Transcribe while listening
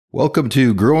Welcome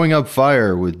to Growing Up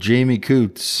Fire with Jamie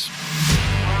Coots.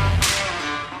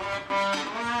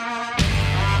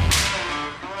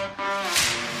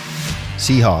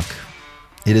 Seahawk,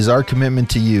 it is our commitment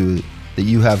to you that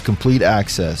you have complete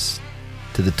access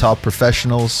to the top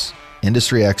professionals,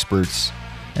 industry experts,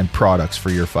 and products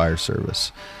for your fire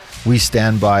service. We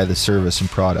stand by the service and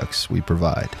products we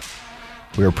provide.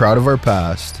 We are proud of our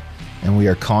past, and we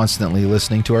are constantly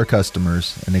listening to our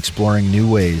customers and exploring new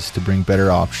ways to bring better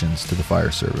options to the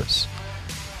fire service.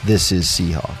 This is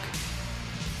Seahawk.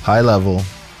 High level,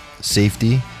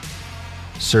 safety,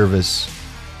 service,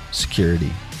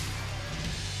 security.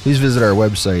 Please visit our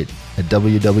website at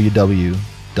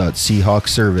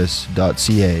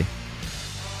www.seahawkservice.ca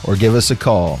or give us a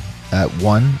call at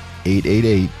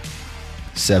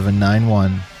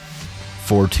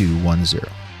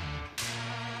 1-888-791-4210.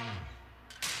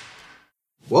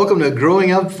 Welcome to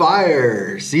Growing Up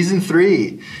Fire, Season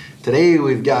 3. Today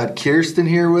we've got Kirsten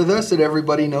here with us that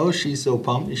everybody knows. She's so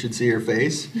pumped, you should see her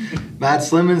face. Matt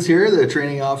Slimmon's here, the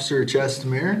training officer at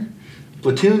Chestermere.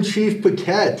 Platoon Chief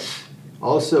Paquette.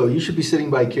 Also, you should be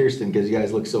sitting by Kirsten because you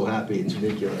guys look so happy. It's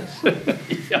ridiculous.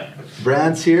 Yeah.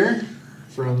 Brant's here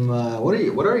from, what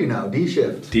are you now?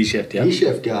 D-Shift. D-Shift, yeah.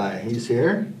 D-Shift guy. He's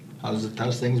here. How's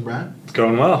things, Brant? It's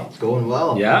going well. It's going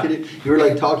well. Yeah. You were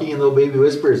like talking in little baby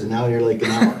whispers, and now you're like an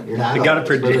adult. You're an adult. I got to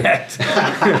project.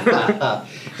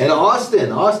 And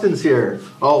Austin's here.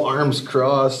 All arms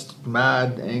crossed,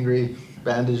 mad, angry,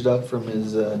 bandaged up from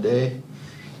his day.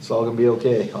 It's all going to be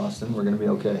okay, Austin. We're going to be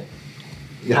okay.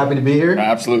 You happy to be here?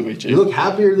 Absolutely, Chief. You look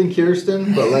happier than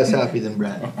Kirsten, but less happy than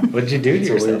Brant. What'd you do to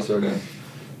yourself? Weird sort of.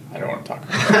 I don't want to talk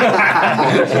about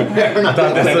I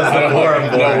thought this was the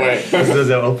horrible. No way. This is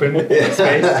an open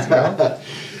space. No?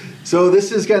 So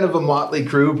this is kind of a motley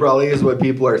crew, probably is what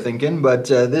people are thinking. But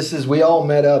we all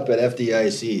met up at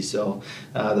FDIC. So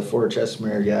the four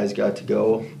Chestermere guys got to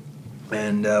go,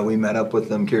 and we met up with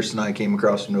them. Kirsten and I came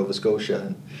across from Nova Scotia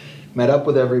and met up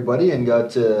with everybody and got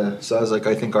to, so I was like,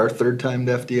 I think our third time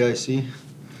to FDIC.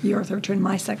 Your third turn,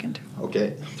 my second.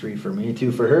 Okay, 3 for me,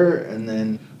 2 for her. And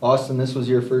then Austin, this was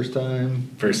your first time.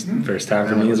 First time for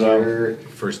me as well.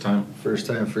 First time. First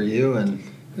time for you, and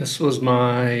This was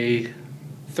my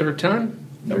third time.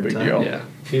 No third big time? deal. Yeah.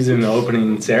 He's in the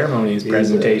opening ceremonies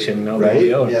presentation. No right? big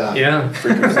deal. Yeah. Yeah.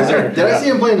 Did I see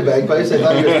him playing the bagpipes? I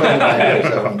thought he was playing the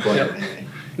bagpipes at one point. Yep.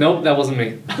 Nope, that wasn't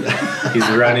me. He's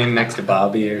running next to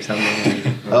Bobby or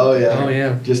something. Oh yeah. Oh,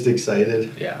 yeah. Just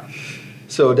excited. Yeah.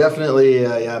 So definitely,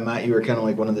 Matt, you were kind of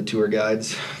like one of the tour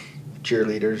guides,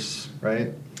 cheerleaders,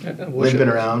 right? I wish Limping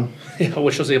around. Yeah, I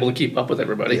wish I was able to keep up with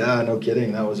everybody. Yeah, no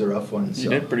kidding. That was a rough one. So You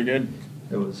did pretty good.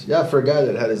 it was, for a guy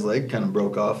that had his leg kind of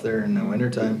broke off there in the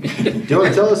wintertime. Do you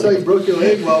want to tell us how you broke your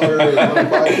leg while we're on the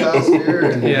podcast here?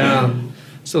 And, Yeah.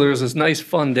 So there was this nice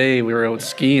fun day. We were out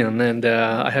skiing, and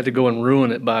I had to go and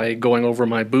ruin it by going over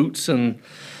my boots and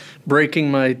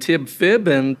breaking my tib fib.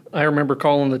 And I remember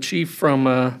calling the chief from,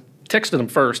 texted him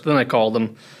first, then I called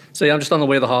him. Say, I'm just on the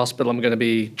way to the hospital. I'm going to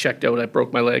be checked out. I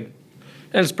broke my leg.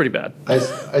 And it's pretty bad.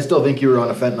 I still think you were on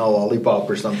a fentanyl lollipop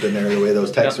or something there, the way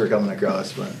those texts were coming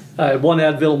across. But I had one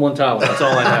Advil and one towel. That's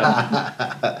all I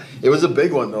had. it was a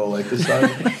big one, though, like this time.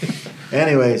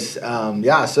 Anyways,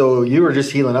 so you were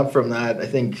just healing up from that. I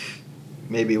think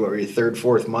maybe, what were you, third,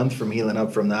 fourth month from healing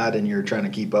up from that, and you're trying to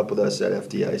keep up with us at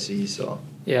FDIC, so.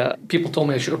 Yeah, people told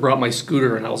me I should have brought my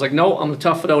scooter, and I was like, no, I'm going to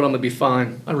tough it out. I'm going to be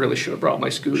fine. I really should have brought my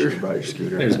Should scooter. have brought your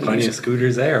scooter. There's plenty of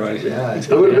scooters there. Yeah, it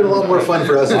would have been a lot more fun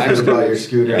for us if you would have brought your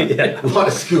scooter. Yeah. A lot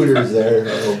of scooters there.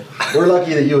 So we're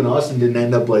lucky that you and Austin didn't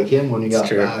end up like him when you got It's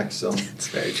true. back. So It's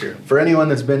very true. for anyone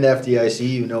that's been to FDIC,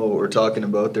 you know what we're talking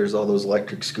about. There's all those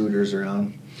electric scooters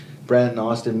around. Brant and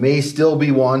Austin may still be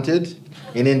wanted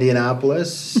in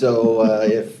Indianapolis, so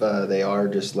if they are,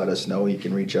 just let us know. You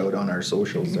can reach out on our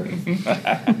socials there.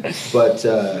 But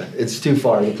it's too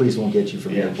far. The police won't get you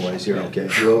from here, boys. You're okay.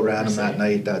 You outran them that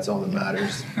night. That's all that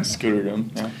matters. Scootered him.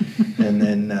 Yeah. And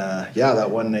then, that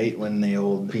one night when the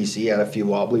old PC had a few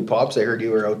wobbly pops, I heard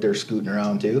you were out there scooting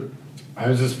around too. I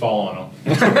was just following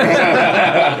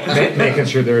them. Making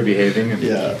sure they were behaving. And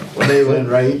Yeah. When they went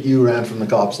right, you ran from the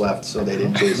cops left, so they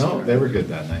didn't chase you. No, they were good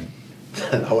that night.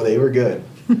 Oh, they were good.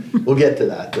 We'll get to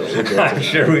that, though. We'll get to I'm that.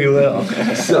 sure we will.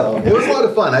 So it was a lot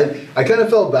of fun. I kind of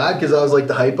felt bad because I was like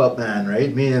the hype up man,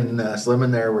 right? Me and Slim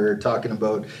in there were talking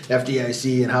about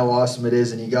FDIC and how awesome it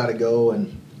is, and you got to go.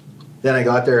 And then I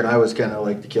got there, and I was kind of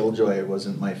like the killjoy. It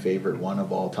wasn't my favorite one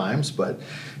of all times, but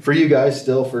for you guys,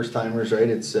 still first timers, right?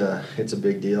 It's a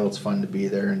big deal. It's fun to be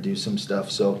there and do some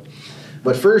stuff. So.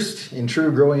 But first, in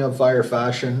true Growing Up Fire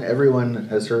fashion, everyone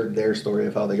has heard their story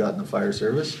of how they got in the fire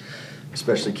service,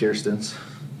 especially Kirsten's.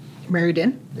 Married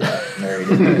in? Yeah,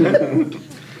 married.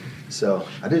 So,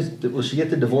 will she get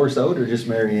the divorce out or just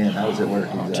marry in? How does it work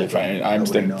exactly? I'm Nobody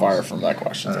staying knows. far from that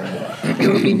question.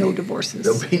 There will be no divorces.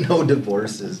 There'll be no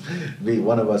divorces.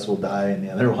 One of us will die and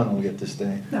the other one will get to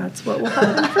stay. That's what will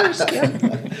happen first, yeah.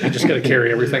 You just got to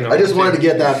carry everything on. I just wanted to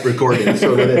get that recorded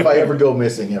so that if I ever go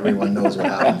missing, everyone knows what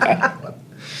happened.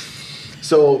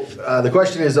 So the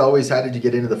question is always, how did you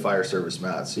get into the fire service,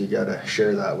 Matt? So you got to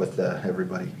share that with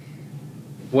everybody.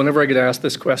 Whenever I get asked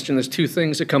this question, there's two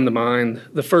things that come to mind.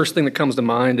 The first thing that comes to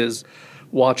mind is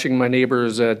watching my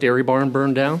neighbor's dairy barn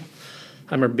burn down.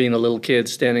 I remember being a little kid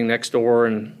standing next door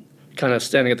and kind of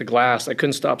standing at the glass. I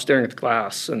couldn't stop staring at the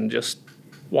glass and just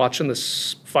watching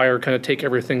this fire kind of take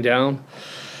everything down.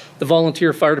 The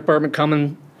volunteer fire department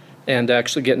coming and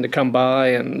actually getting to come by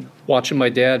and watching my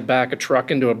dad back a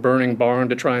truck into a burning barn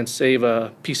to try and save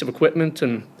a piece of equipment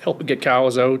and help get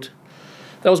cows out.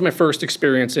 That was my first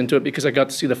experience into it because I got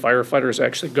to see the firefighters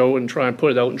actually go and try and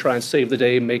put it out and try and save the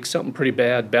day, make something pretty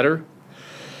bad better.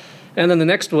 And then the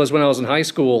next was when I was in high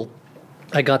school,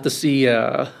 I got to see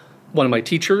one of my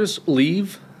teachers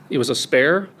leave. It was a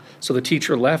spare, so the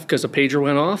teacher left because the pager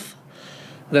went off.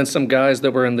 Then some guys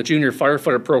that were in the junior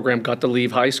firefighter program got to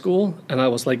leave high school, and I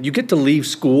was like, you get to leave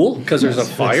school because there's a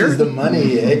fire? This is the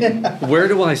money, eh? Where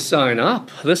do I sign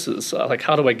up? This is like,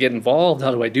 how do I get involved?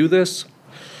 How do I do this?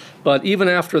 But even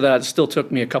after that, it still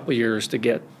took me a couple years to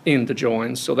get in to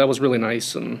join, so that was really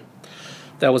nice. And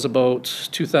that was about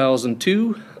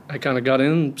 2002. I kind of got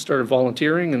in, started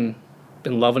volunteering, and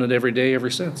been loving it every day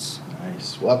ever since.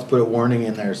 Nice. We'll have to put a warning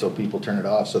in there so people turn it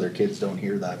off so their kids don't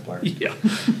hear that part. Yeah,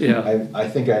 yeah. I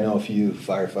think I know a few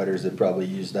firefighters that probably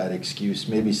use that excuse,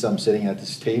 maybe some sitting at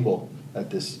this table at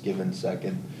this given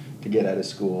second to get out of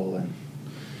school. And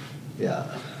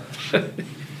yeah,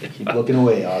 keep looking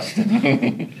away,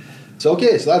 Austin. So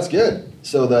that's good.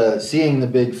 So seeing the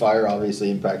big fire obviously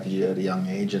impacted you at a young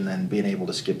age, and then being able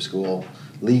to skip school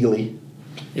legally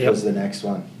was the next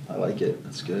one. I like it.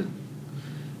 That's good.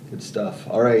 Good stuff.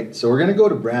 All right, so we're going to go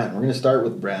to Brant. We're going to start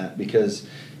with Brant because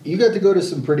you got to go to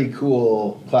some pretty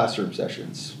cool classroom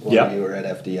sessions while you were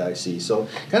at FDIC. So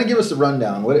kind of give us a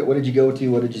rundown. What did you go to?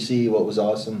 What did you see? What was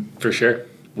awesome? For sure.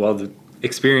 Well, the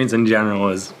experience in general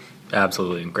was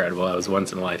absolutely incredible. That was a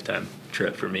once-in-a-lifetime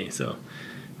trip for me, so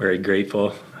very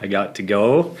grateful I got to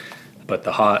go. But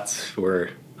the HOTS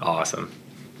were awesome.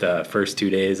 The first 2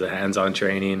 days of hands-on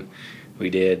training, we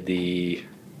did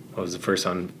what was the first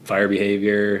one? Fire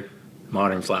behavior,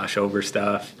 modern flashover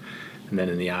stuff. And then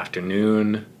in the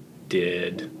afternoon,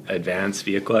 did advanced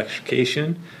vehicle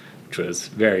electrification, which was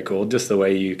very cool. Just the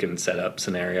way you can set up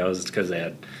scenarios because they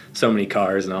had so many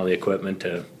cars and all the equipment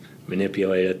to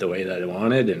manipulate it the way that I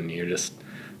wanted. And you're just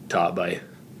taught by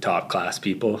top class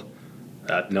people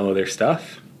that know their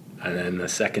stuff. And then the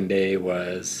second day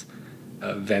was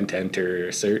a vent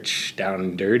enter search down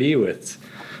and dirty with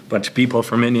a bunch of people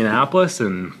from Indianapolis,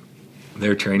 and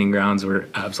their training grounds were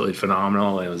absolutely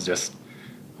phenomenal. It was just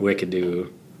wicked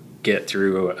to get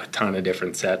through a ton of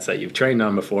different sets that you've trained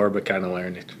on before, but kind of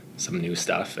learn some new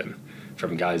stuff, and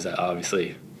from guys that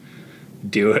obviously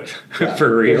do it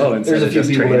for real instead of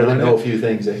just training on it. Know a few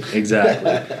things.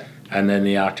 Exactly. And then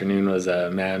the afternoon was a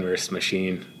man versus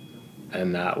machine,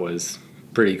 and that was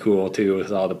pretty cool too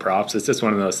with all the props. It's just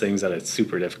one of those things that it's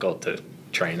super difficult to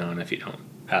train on if you don't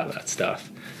have that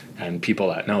stuff. And people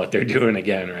that know what they're doing,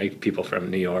 again, right? People from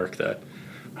New York that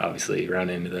obviously run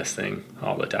into this thing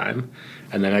all the time.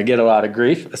 And then I get a lot of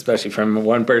grief, especially from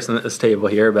one person at this table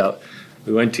here, about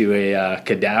we went to a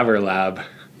cadaver lab,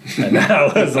 and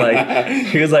that was like,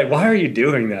 he was like, why are you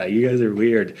doing that? You guys are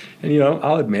weird. And,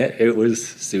 I'll admit it was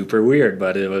super weird,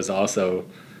 but it was also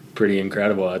pretty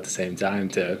incredible at the same time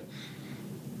to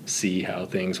see how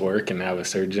things work and have a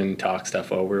surgeon talk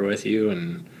stuff over with you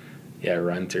and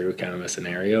run through kind of a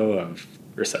scenario of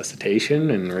resuscitation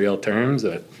in real terms,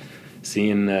 but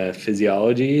seeing the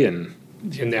physiology and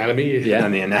The anatomy. Yeah,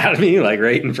 and the anatomy, like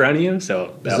right in front of you.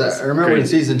 So I remember in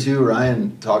season 2,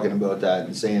 Ryan talking about that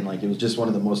and saying like it was just one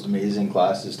of the most amazing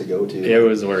classes to go to. It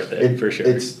was worth it for sure.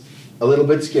 It's a little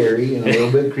bit scary and a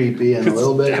little bit creepy and a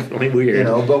little bit definitely weird.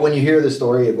 But when you hear the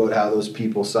story about how those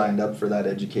people signed up for that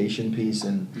education piece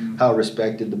and how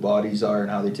respected the bodies are and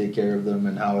how they take care of them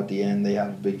and how at the end they have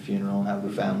a big funeral and have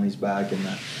the families back, and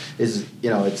that is,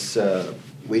 it's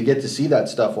we get to see that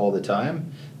stuff all the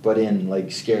time. but in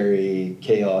like scary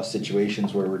chaos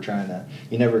situations where we're trying to,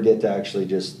 you never get to actually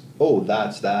just, oh,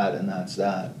 that's that and that's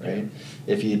that, right?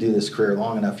 If you do this career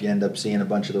long enough, you end up seeing a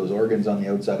bunch of those organs on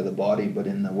the outside of the body, but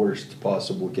in the worst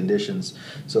possible conditions.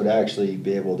 So to actually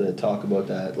be able to talk about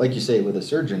that, like you say, with a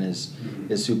surgeon is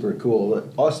super cool.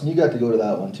 Austin, you got to go to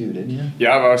that one too, didn't you?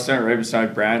 Yeah, I was standing right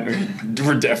beside Brant.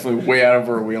 We're definitely way out of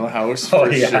our wheelhouse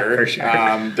for sure. For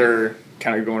sure. They're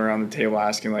kind of going around the table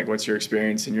asking like, "What's your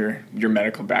experience and your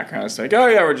medical background?" It's like, "Oh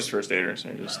yeah, we're just first aiders.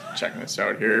 We're just checking this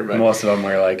out here." But most of them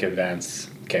were like advanced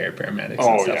care paramedics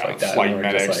and stuff like that. flight And we're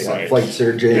medics, just like, Flight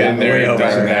surgeon. yeah, way they've over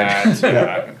done there. that.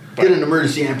 Yeah, but- Did an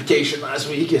emergency amputation last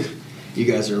week, and you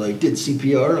guys are like, did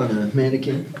CPR on a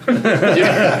mannequin.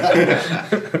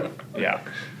 Yeah,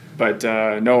 but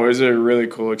no, it was a really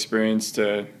cool experience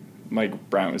to, like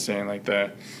Brant was saying, like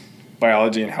the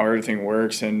biology and how everything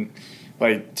works, and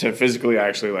like to physically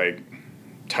actually like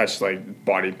touch like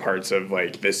body parts of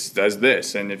like this does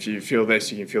this, and if you feel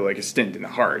this, you can feel like a stent in the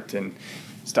heart and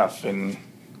stuff, and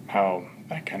how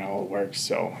that kind of all works.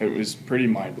 So it was pretty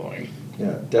mind blowing.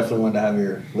 Yeah, definitely wanted to have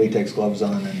your latex gloves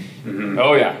on and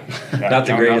Oh yeah, Not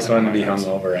the greatest one to be hung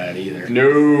hungover at either.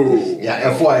 No.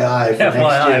 yeah, FYI for next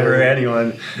FYI year, for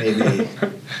anyone. maybe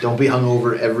don't be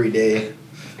hungover every day.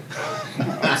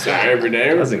 So every day.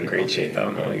 I was in great shape. I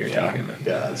don't know what you're talking about.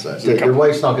 Yeah, that's your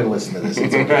wife's not going to listen to this.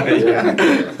 It's okay.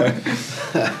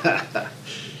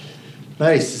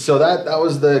 Nice. So that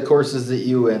was the courses that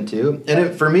you went to,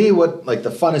 and for me, what like the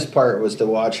funnest part was to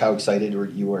watch how excited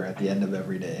you were at the end of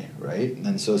every day, right?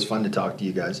 And so it's fun to talk to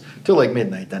you guys till like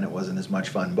midnight. Then it wasn't as much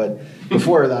fun, but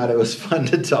before that, it was fun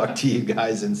to talk to you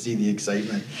guys and see the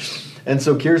excitement. And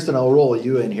so, Kirsten, I'll roll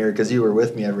you in here because you were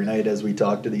with me every night as we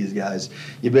talked to these guys.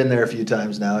 You've been there a few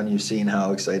times now, and you've seen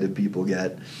how excited people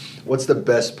get. What's the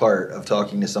best part of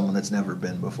talking to someone that's never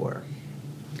been before?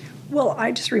 Well,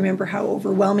 I just remember how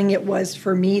overwhelming it was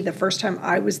for me the first time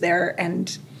I was there.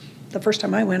 And the first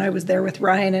time I went, I was there with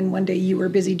Ryan. And one day you were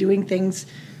busy doing things,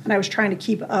 and I was trying to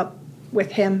keep up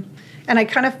with him. And I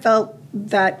kind of felt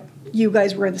that you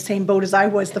guys were in the same boat as I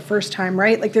was the first time,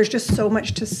 right? Like there's just so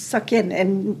much to suck in,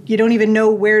 and you don't even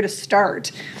know where to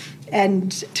start.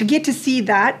 And to get to see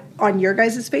that on your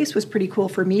guys' face was pretty cool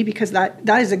for me, because that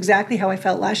is exactly how I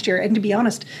felt last year. And to be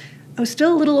honest, I was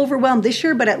still a little overwhelmed this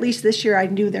year, but at least this year I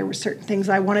knew there were certain things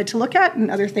I wanted to look at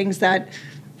and other things that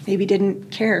maybe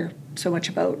didn't care so much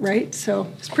about, right? So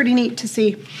it's pretty neat to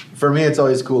see. For me, it's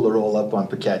always cool to roll up on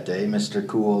Paquette Day. Mr.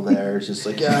 Cool there is just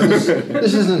like, yeah, this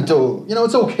isn't,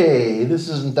 it's okay. This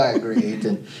isn't that great.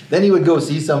 And then he would go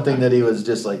see something that he was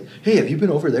just like, hey, have you been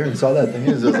over there and saw that thing?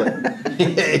 It was just like,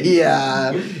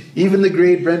 yeah. Even the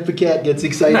great Brent Paquette gets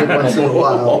excited once in a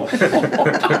while.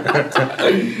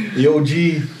 The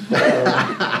OG.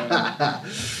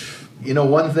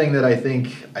 One thing that I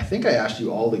think I asked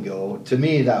you all to go, to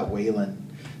me, that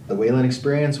the Wayland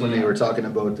experience when they were talking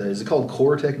about, is it called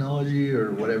core technology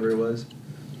or whatever it was?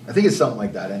 I think it's something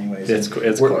like that anyways. It's core.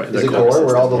 Is it core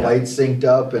where all the system, lights synced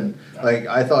up, and like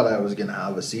I thought I was going to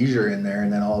have a seizure in there,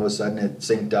 and then all of a sudden it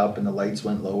synced up and the lights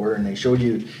went lower, and they showed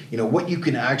you, what you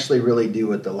can actually really do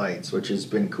with the lights, which has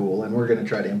been cool, and we're going to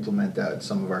try to implement that in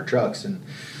some of our trucks. And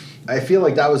I feel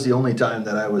like that was the only time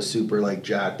that I was super like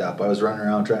jacked up. I was running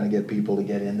around trying to get people to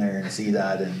get in there and see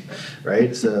that, and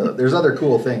right. So there's other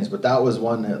cool things, but that was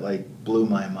one that like blew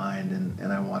my mind,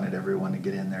 and I wanted everyone to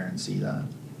get in there and see that.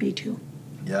 Me too.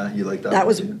 Yeah, you like that? That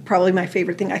was too? probably my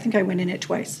favorite thing. I think I went in it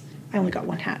twice. I only got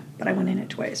one hat, but I went in it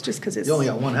twice just because it's... You only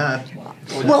got one hat.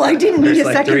 Well, I didn't need There's a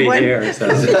like second 3 one. here, so.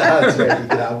 That's right, you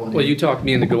could have one. Well, you talked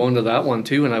me into going to that one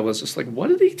too, and I was just like, what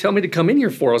did he tell me to come in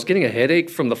here for? I was getting a headache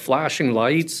from the flashing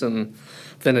lights, and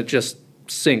then it just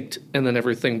synced, and then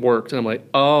everything worked. And I'm like,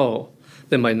 oh.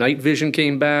 Then my night vision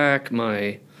came back,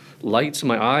 my lights in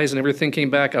my eyes and everything came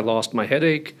back. I lost my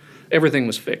headache. Everything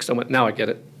was fixed. I went, now I get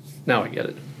it. Now I get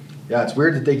it. Yeah, it's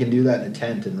weird that they can do that in a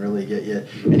tent and really get you.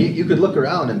 And you could look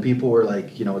around and people were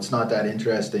like, it's not that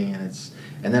interesting,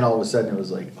 and then all of a sudden it was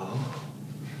like, oh,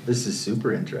 this is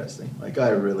super interesting. Like I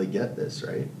really get this,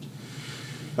 right?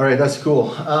 All right, that's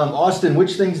cool. Austin,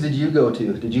 which things did you go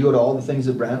to? Did you go to all the things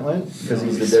that Brant went? Because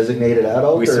he's the designated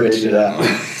adult? We switched it up.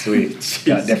 So we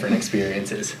got different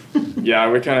experiences.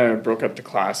 Yeah, we kind of broke up the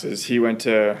classes. He went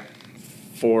to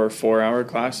 4 4-hour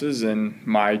classes, and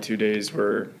my 2 days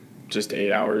were just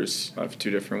 8 hours of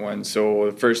 2 different ones.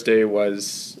 So the first day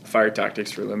was fire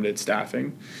tactics for limited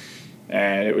staffing,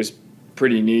 and it was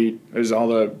pretty neat. It was all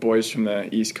the boys from the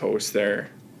East Coast there,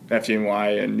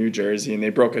 FDNY and New Jersey, and they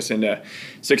broke us into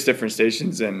 6 different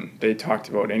stations, and they talked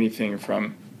about anything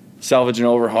from salvage and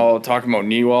overhaul, talking about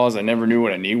knee walls. I never knew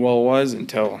what a knee wall was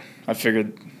until I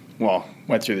figured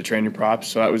went through the training props,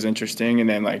 so that was interesting. And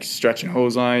then like stretching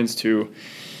hose lines to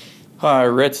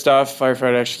RIT stuff,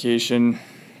 firefighter education,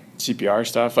 CPR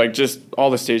stuff, like just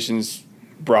all the stations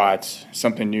brought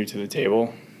something new to the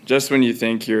table. Just when you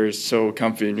think you're so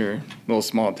comfy in your little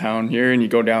small town here and you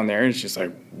go down there and it's just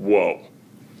like, whoa,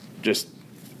 just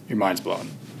your mind's blown.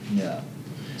 Yeah.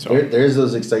 So There's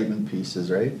those excitement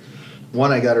pieces, right?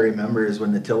 One I got to remember is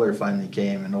when the tiller finally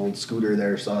came, and old Scooter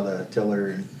there saw the tiller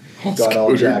and got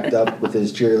all jacked up with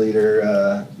his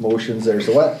cheerleader motions there.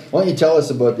 So why don't you tell us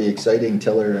about the exciting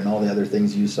tiller and all the other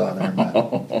things you saw there, Matt?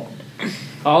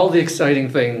 All the exciting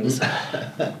things.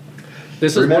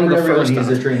 This is Remember, one of the first. He's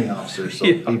a training officer, so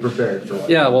be prepared for what.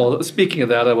 Yeah, well, speaking of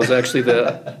that, I was actually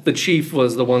the chief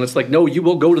was the one that's like, no, you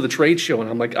will go to the trade show. And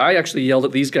I'm like, I actually yelled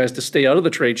at these guys to stay out of the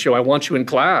trade show. I want you in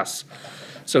class.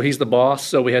 So he's the boss,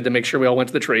 so we had to make sure we all went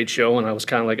to the trade show. And I was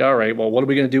kind of like, all right, well, what are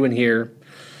we going to do in here?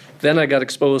 Then I got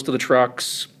exposed to the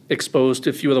trucks, exposed to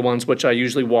a few of the ones which I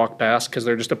usually walk past because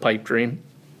they're just a pipe dream.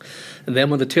 And then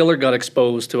when the tiller got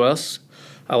exposed to us,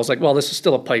 I was like, well, this is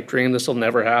still a pipe dream. This will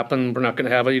never happen. We're not going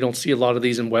to have it. You don't see a lot of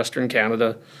these in Western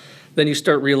Canada. Then you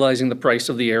start realizing the price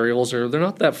of the aerials, they're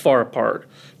not that far apart.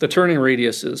 The turning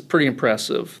radius is pretty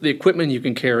impressive. The equipment you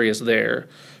can carry is there.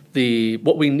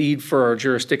 What we need for our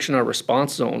jurisdiction, our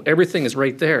response zone, everything is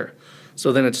right there.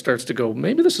 So then it starts to go,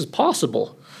 maybe this is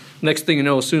possible. Next thing you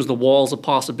know, as soon as the walls of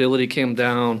possibility came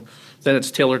down, then it's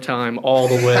tiller time all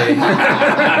the way.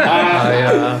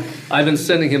 I've been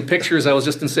sending him pictures. I was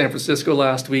just in San Francisco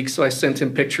last week, so I sent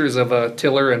him pictures of a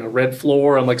tiller and a red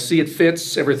floor. I'm like, see, it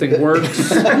fits. Everything works.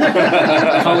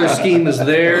 Color scheme is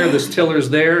there. This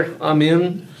tiller's there. I'm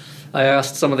in. I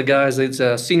asked some of the guys, it's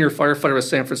a senior firefighter with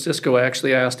San Francisco. I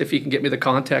actually asked if he can get me the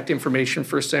contact information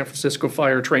for San Francisco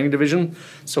Fire Training Division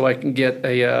so I can get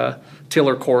a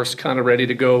tiller course kind of ready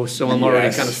to go. So I'm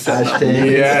already kind of set up.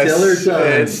 Yes, it's tiller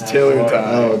time. It's tiller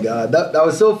time. Oh, God. That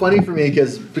was so funny for me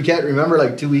because we can't remember,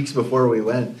 like 2 weeks before we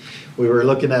went, we were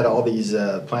looking at all these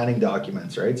planning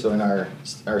documents, right? So in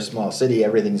our small city,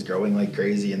 everything's growing like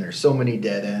crazy and there's so many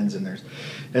dead ends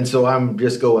and so I'm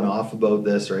just going off about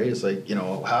this, right? It's like,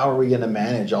 how are we going to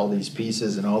manage all these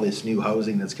pieces and all this new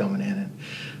housing that's coming in? And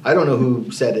I don't know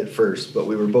who said it first, but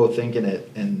we were both thinking it.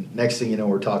 And next thing you know,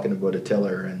 we're talking about a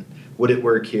tiller and would it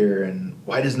work here? And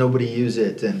why does nobody use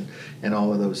it? And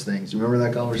all of those things. You remember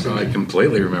that conversation? I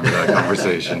completely remember that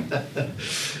conversation.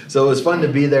 So it was fun to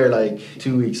be there like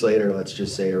 2 weeks later, let's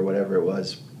just say, or whatever it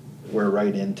was. We're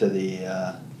right into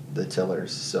the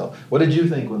tillers. So what did you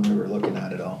think when we were looking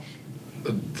at it all?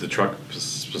 The truck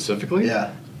specifically?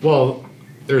 Yeah. Well,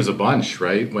 there's a bunch,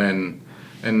 right? And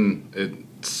it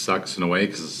sucks in a way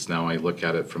because now I look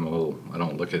at it from I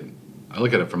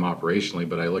look at it from operationally,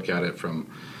 but I look at it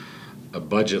from a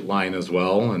budget line as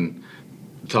well. And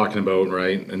talking about,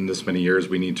 right, in this many years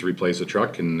we need to replace a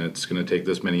truck and it's going to take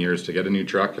this many years to get a new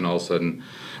truck. And all of a sudden,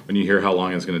 when you hear how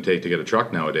long it's going to take to get a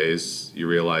truck nowadays, you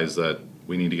realize that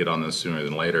we need to get on this sooner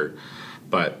than later.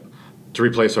 But to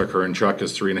replace our current truck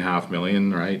is $3.5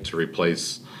 million, right? To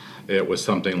replace it with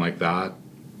something like that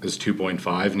is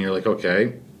 2.5, and you're like,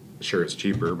 okay, sure, it's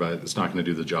cheaper, but it's not going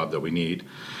to do the job that we need.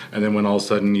 And then when all of a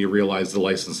sudden you realize the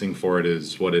licensing for it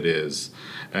is what it is,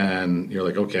 and you're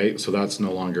like, okay, so that's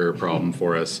no longer a problem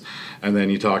for us. And then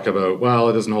you talk about, well,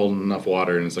 it doesn't hold enough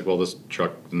water, and it's like, well, this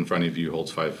truck in front of you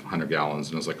holds 500 gallons,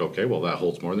 and it's like, okay, well, that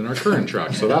holds more than our current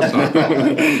truck, so that's not a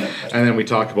problem. And then we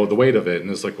talk about the weight of it, and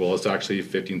it's like, well, it's actually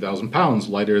 15,000 pounds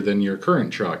lighter than your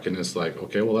current truck, and it's like,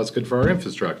 okay, well, that's good for our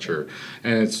infrastructure,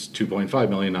 and it's 2.5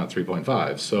 million, not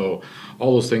 3.5. So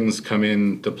all those things come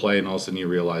into play, and all of a sudden you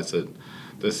realize that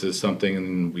this is something,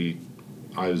 and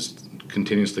I was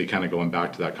continuously kind of going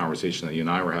back to that conversation that you and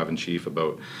I were having, Chief,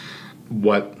 about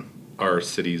what our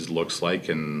cities looks like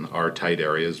and our tight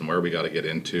areas and where we got to get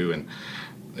into. And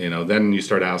then you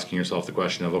start asking yourself the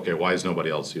question of, okay, why is nobody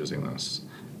else using this?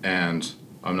 And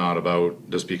I'm not about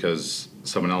just because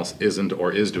someone else isn't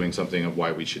or is doing something of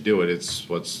why we should do it. It's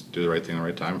let's do the right thing at the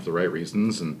right time for the right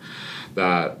reasons, and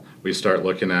that we start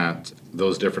looking at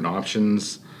those different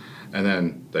options, and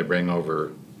then they bring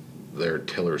over their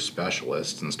tiller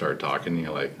specialists and start talking, and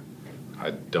you're like,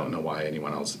 I don't know why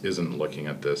anyone else isn't looking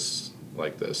at this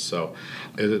like this. So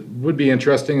it would be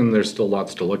interesting, and there's still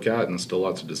lots to look at and still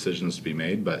lots of decisions to be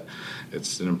made, but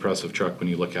it's an impressive truck when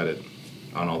you look at it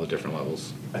on all the different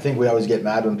levels. I think we always get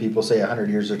mad when people say 100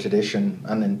 years of tradition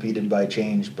unimpeded by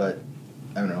change, but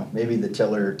I don't know, maybe the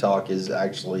tiller talk is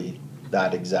actually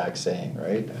that exact saying,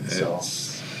 right? And so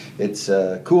it's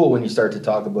cool when you start to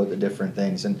talk about the different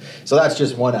things. And so that's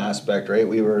just one aspect, right?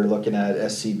 We were looking at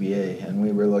SCBA, and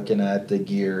we were looking at the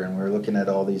gear, and we were looking at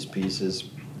all these pieces.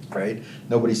 right?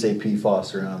 Nobody say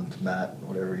PFOS around Matt,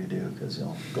 whatever you do, because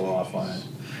he'll go off on it.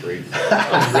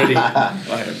 I'm ready.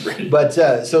 I am ready. But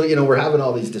so we're having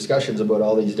all these discussions about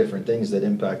all these different things that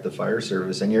impact the fire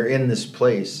service, and you're in this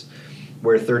place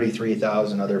where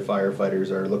 33,000 other firefighters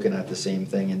are looking at the same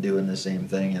thing and doing the same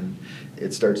thing, and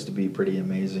it starts to be pretty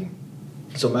amazing.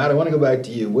 So Matt, I want to go back to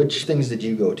you. Which things did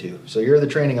you go to? So you're the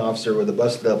training officer with a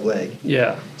busted up leg.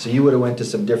 Yeah. So you would have went to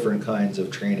some different kinds of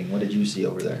training. What did you see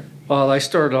over there? Well, I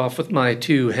started off with my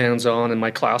 2 hands-on in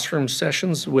my classroom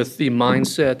sessions with the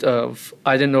mindset of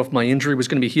I didn't know if my injury was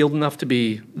going to be healed enough to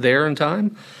be there in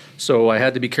time, so I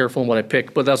had to be careful in what I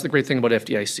picked. But that's the great thing about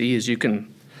FDIC is you can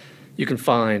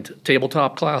find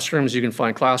tabletop classrooms, you can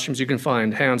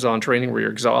find hands-on training where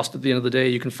you're exhausted at the end of the day,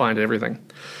 you can find everything.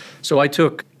 So I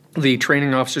took the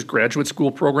Training Officers Graduate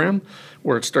School program,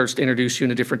 where it starts to introduce you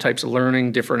into different types of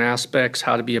learning, different aspects,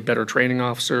 how to be a better training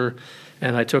officer.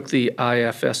 And I took the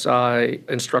IFSI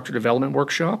Instructor Development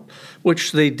Workshop,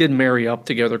 which they did marry up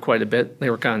together quite a bit. They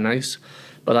were kind of nice,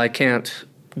 but I can't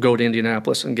go to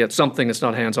Indianapolis and get something that's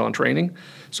not hands-on training.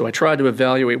 So I tried to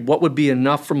evaluate what would be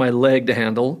enough for my leg to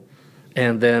handle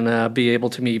and then be able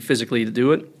to me physically to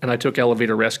do it. And I took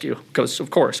elevator rescue because, of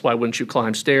course, why wouldn't you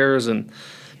climb stairs and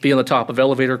be on the top of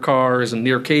elevator cars and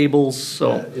near cables?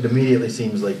 So it immediately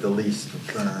seems like the least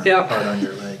hard on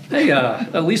your leg. Hey,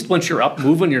 at least once you're up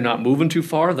moving, you're not moving too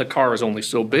far. The car is only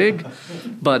so big.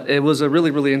 But it was a really,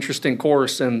 really interesting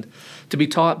course. And to be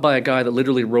taught by a guy that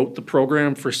literally wrote the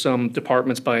program for some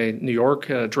departments by New York,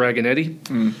 Dragon Eddie.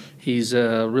 He's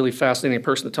a really fascinating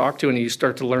person to talk to. And you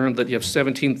start to learn that you have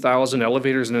 17,000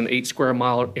 elevators in an 8 square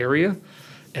mile area.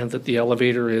 And that the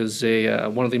elevator is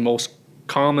one of the most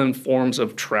common forms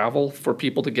of travel for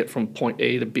people to get from point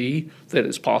A to B that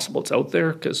is possible. It's out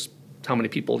there because how many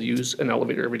people use an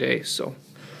elevator every day. So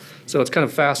it's kind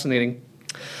of fascinating.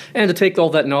 And to take all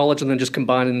that knowledge and then just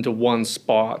combine it into one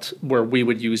spot where we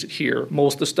would use it here.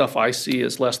 Most of the stuff I see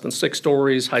is less than 6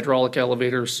 stories, hydraulic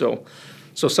elevators. So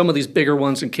some of these bigger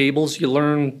ones and cables, you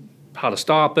learn how to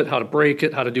stop it, how to break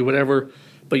it, how to do whatever.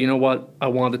 But you know what? I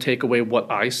wanted to take away what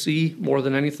I see more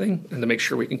than anything and to make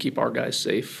sure we can keep our guys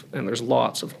safe. And there's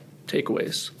lots of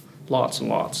takeaways, lots and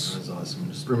lots. That's awesome.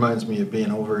 It just reminds me of being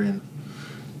over in,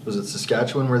 was it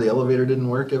Saskatchewan, where the elevator didn't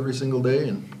work every single day?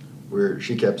 And where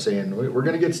she kept saying, we're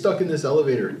going to get stuck in this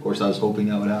elevator. Of course, I was hoping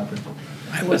that would happen.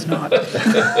 I was not.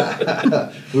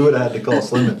 We would have had to call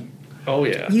Slimmon. Oh,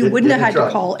 yeah. You wouldn't have had to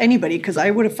call anybody because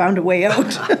I would have found a way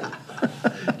out.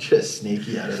 Just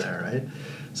sneaky out of there, right?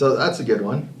 So that's a good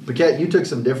one. Paquette, you took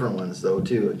some different ones though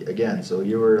too. Again, so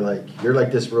you're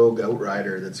like this rogue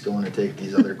outrider that's going to take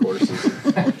these other courses.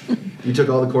 You took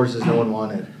all the courses no one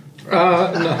wanted.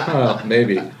 No,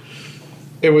 maybe.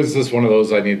 It was just one of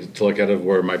those I needed to look at of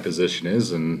where my position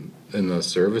is in the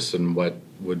service and what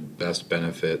would best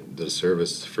benefit the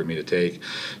service for me to take.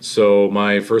 So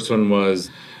my first one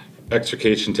was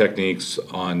extrication techniques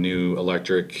on new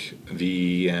electric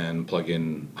VE and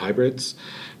plug-in hybrids.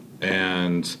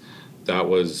 And that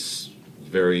was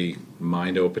very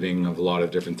mind-opening of a lot of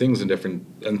different things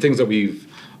and things that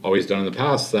we've always done in the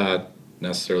past that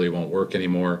necessarily won't work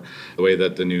anymore. The way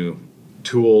that the new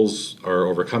tools are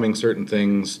overcoming certain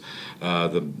things,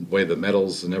 the way the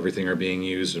metals and everything are being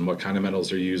used and what kind of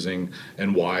metals they're using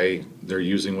and why they're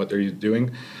using what they're doing.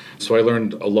 So I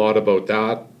learned a lot about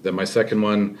that. Then my second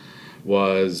one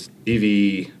was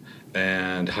EV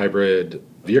and hybrid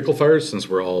vehicle fires, since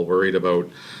we're all worried about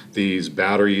these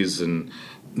batteries and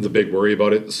the big worry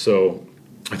about it. So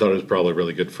I thought it was probably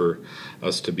really good for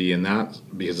us to be in that,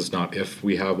 because it's not if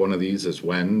we have one of these, it's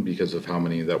when, because of how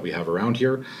many that we have around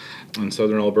here in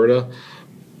southern Alberta.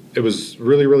 It was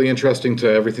really, really interesting to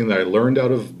everything that I learned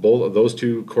out of both of those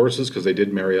 2 courses, because they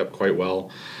did marry up quite well.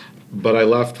 But I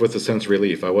left with a sense of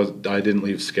relief. I didn't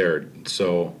leave scared.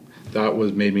 So that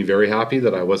made me very happy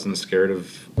that I wasn't scared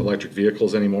of electric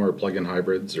vehicles anymore, or plug-in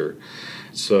hybrids.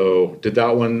 So did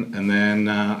that one, and then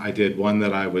I did one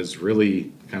that I was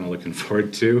really kind of looking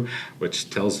forward to, which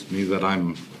tells me that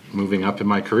I'm moving up in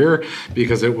my career,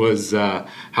 because it was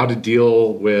how to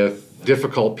deal with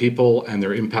difficult people and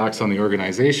their impacts on the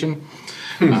organization.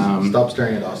 Stop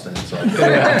staring at Austin.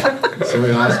 Yeah.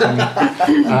 Somebody asked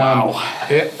me. Wow.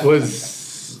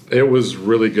 It was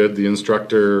really good. The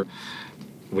instructor,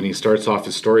 when he starts off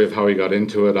his story of how he got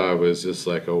into it, I was just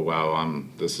like, oh wow,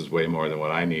 this is way more than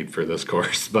what I need for this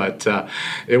course. But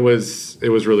it was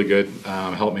really good.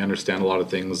 Helped me understand a lot of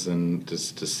things and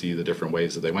just to see the different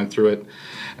ways that they went through it.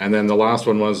 And then the last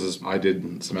one was I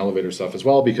did some elevator stuff as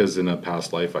well, because in a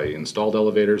past life I installed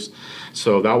elevators.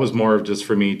 So that was more of just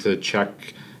for me to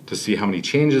check to see how many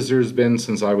changes there's been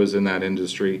since I was in that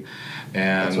industry.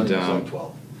 And that's when you was like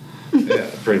 12. Yeah,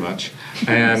 pretty much.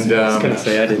 And I was going to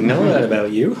say, I didn't know that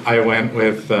about you. I went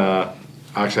with, actually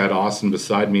I had Austin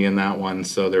beside me in that one,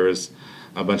 so there was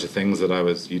a bunch of things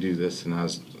that you do this, and I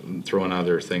was throwing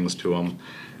other things to him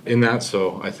in that,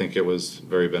 so I think it was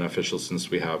very beneficial since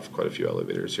we have quite a few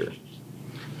elevators here.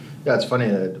 Yeah, it's funny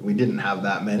that we didn't have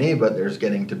that many, but there's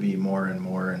getting to be more and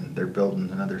more, and they're building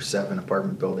another 7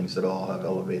 apartment buildings that all have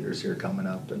elevators here coming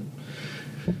up, and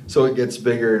so it gets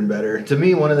bigger and better. To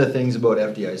me, one of the things about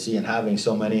FDIC and having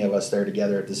so many of us there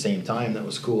together at the same time that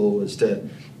was cool was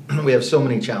we have so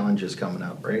many challenges coming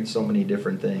up, right? So many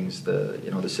different things.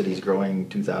 The city's growing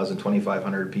 2,000,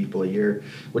 2,500 people a year,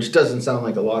 which doesn't sound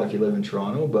like a lot if you live in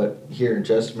Toronto, but here in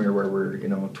Chestermere where we're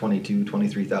 22,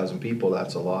 23,000 people,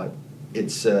 that's a lot.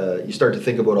 It's you start to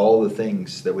think about all the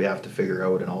things that we have to figure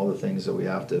out and all the things that we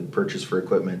have to purchase for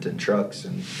equipment and trucks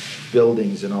and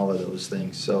buildings and all of those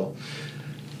things. So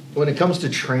when it comes to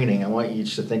training, I want you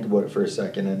each to think about it for a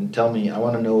second and tell me, I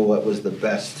want to know what was the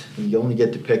best. You only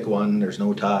get to pick one, there's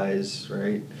no ties,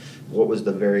 right? What was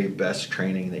the very best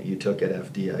training that you took at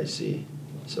FDIC?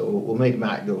 So we'll make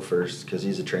Matt go first because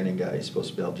he's a training guy. He's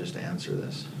supposed to be able just to answer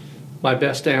this. My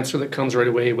best answer that comes right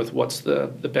away with what's the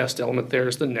best element there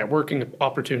is the networking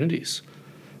opportunities.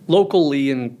 Locally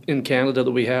in Canada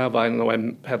that we have, I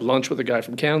had lunch with a guy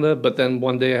from Canada, but then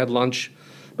one day I had lunch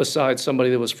beside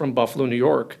somebody that was from Buffalo, New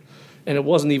York, and it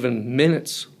wasn't even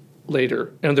minutes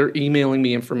later, and they're emailing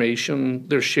me information,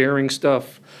 they're sharing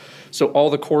stuff. So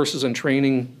all the courses and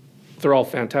training, they're all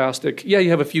fantastic. Yeah, you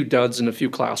have a few duds and a few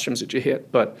classrooms that you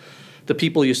hit, but the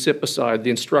people you sit beside, the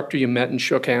instructor you met and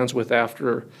shook hands with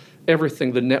after,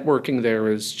 everything, the networking there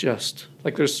is just,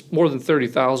 like there's more than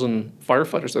 30,000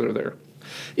 firefighters that are there.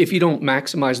 If you don't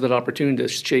maximize that opportunity to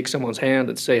shake someone's hand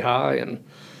and say hi and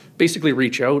basically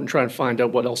reach out and try and find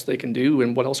out what else they can do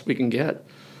and what else we can get,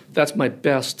 that's my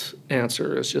best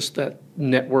answer. It's just that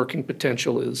networking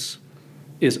potential is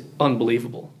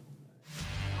unbelievable.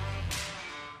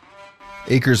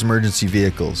 Acres Emergency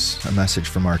Vehicles, a message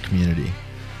from our community.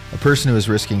 A person who is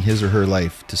risking his or her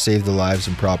life to save the lives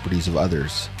and properties of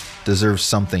others deserves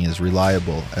something as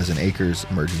reliable as an Acres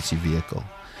emergency vehicle.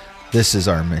 This is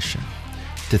our mission,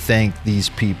 to thank these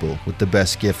people with the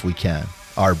best gift we can,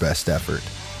 our best effort.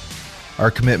 Our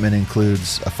commitment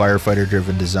includes a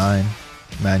firefighter-driven design,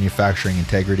 manufacturing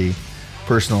integrity,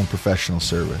 personal and professional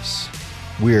service.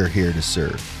 We're here to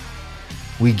serve.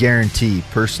 We guarantee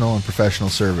personal and professional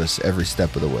service every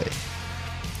step of the way.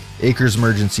 Acres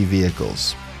Emergency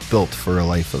Vehicles, built for a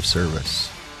life of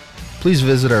service. Please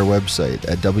visit our website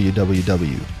at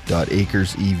www.acresev.ca.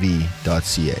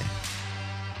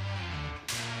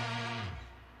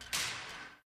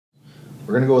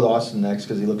 We're going to go with Austin next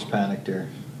because he looks panicked here.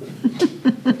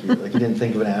 like he didn't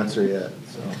think of an answer yet.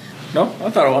 So. No, I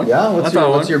thought of one. Yeah?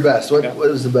 What's your best? What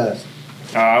was the best?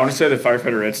 I want to say the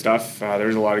firefighter red stuff.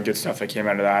 There's a lot of good stuff that came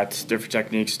out of that. Different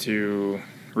techniques to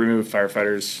remove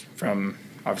firefighters from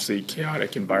obviously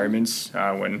chaotic environments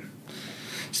when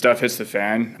stuff hits the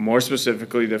fan. More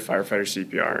specifically, the firefighter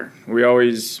CPR. We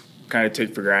always kind of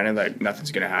take for granted that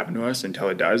nothing's going to happen to us until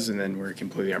it does, and then we're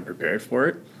completely unprepared for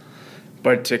it.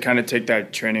 But to kind of take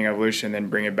that training evolution and then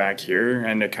bring it back here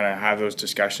and to kind of have those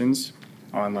discussions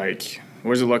on like,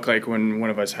 what does it look like when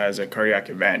one of us has a cardiac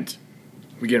event?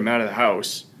 We get them out of the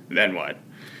house, then what?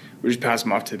 We just pass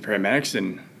them off to the paramedics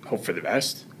and hope for the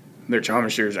best. Their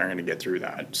trauma shears aren't going to get through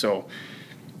that. So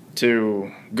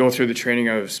to go through the training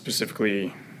of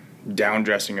specifically down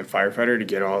dressing a firefighter to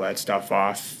get all that stuff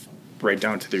off right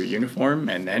down to their uniform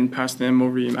and then pass them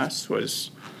over EMS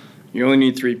was, you only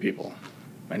need 3 people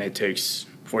and it takes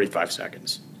 45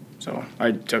 seconds. So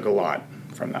I took a lot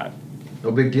from that.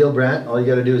 No big deal, Brant. All you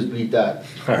got to do is beat that.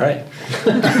 All right.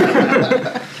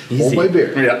 Hold my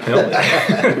beer. Yeah.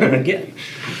 Again,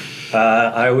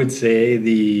 I would say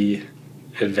the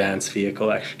advanced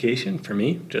vehicle extrication for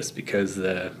me, just because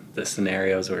the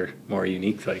scenarios were more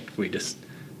unique. Like we just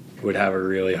would have a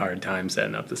really hard time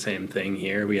setting up the same thing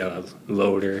here. We have a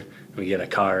loader, we get a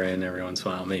car in every once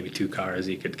in a while, maybe 2 cars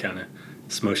you could kind of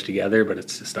smush together, but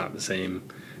it's just not the same,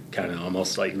 kind of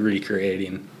almost like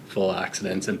recreating full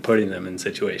accidents and putting them in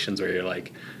situations where you're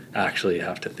like actually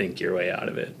have to think your way out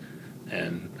of it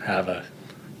and have a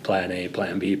plan A,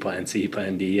 plan B, plan C,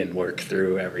 plan D, and work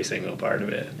through every single part of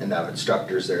it. And have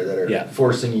instructors there that are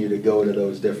forcing you to go to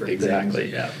those different things.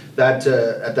 Exactly, yeah. That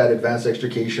at that advanced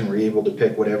extrication, were you able to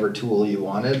pick whatever tool you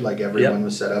wanted? Like everyone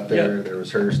was set up there. Yep. There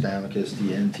was Hearst, Amicus,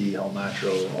 DNT,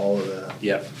 Elmatro, all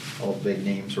the big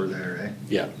names were there, right?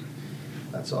 Yeah.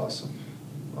 That's awesome.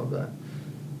 Love that.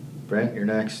 Brent, you're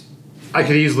next. I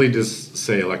could easily just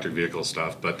say electric vehicle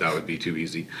stuff, but that would be too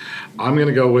easy. I'm going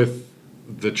to go with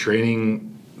the training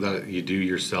that you do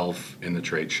yourself in the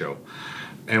trade show.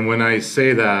 And when I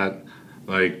say that,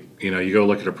 like, you go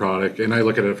look at a product, and I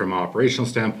look at it from an operational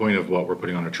standpoint of what we're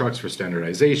putting on our trucks for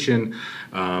standardization,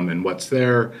 and what's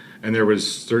there. And there was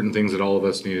certain things that all of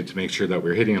us needed to make sure that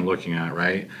we're hitting and looking at,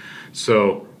 right?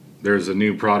 So there's a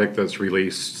new product that's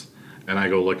released, and I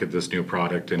go look at this new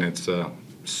product, and it's a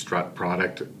strut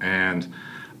product, and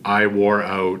I wore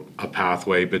out a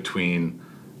pathway between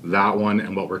that one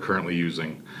and what we're currently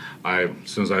using. As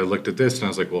soon as I looked at this, and I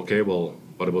was like, well, okay, well,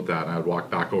 what about that? And I'd walk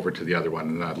back over to the other one,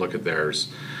 and I'd look at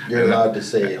theirs. You're allowed to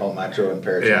say home metro and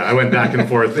Paratech. Yeah, I went back and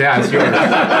forth. Yeah, it's yours. I'm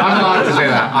allowed to say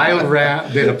that.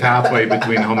 I did a pathway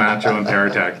between Homatro and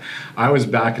Paratech. I was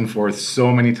back and forth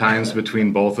so many times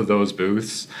between both of those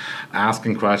booths,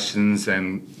 asking questions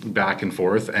and back and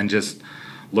forth, and just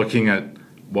looking at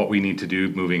what we need to do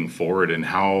moving forward and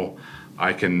how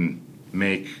I can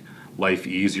make life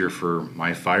easier for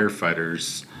my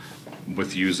firefighters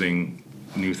with using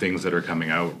new things that are coming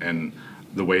out and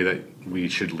the way that we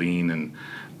should lean. And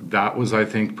that was, I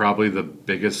think, probably the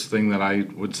biggest thing that I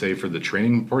would say for the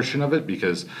training portion of it,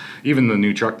 because even the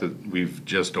new truck that we've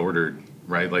just ordered,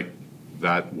 right, like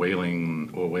that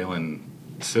Whalen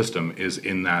system is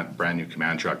in that brand new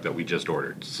command truck that we just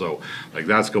ordered. So like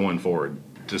that's going forward.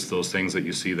 Just those things that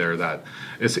you see there, that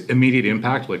it's immediate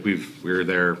impact. Like we were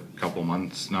there a couple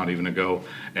months, not even ago,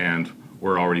 and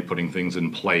we're already putting things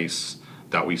in place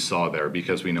that we saw there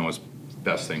because we know it's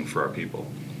best thing for our people.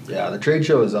 Yeah, the trade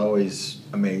show is always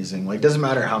amazing. Like, doesn't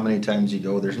matter how many times you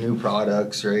go, there's new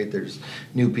products, right? There's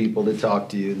new people to talk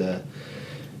to you.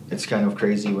 It's kind of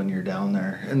crazy when you're down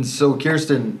there. And so,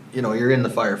 Kirsten, you're in the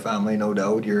fire family, no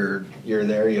doubt. You're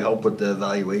there, you help with the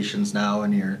evaluations now,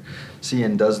 and you're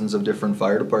seeing dozens of different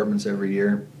fire departments every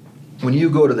year. When you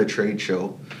go to the trade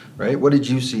show, right, what did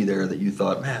you see there that you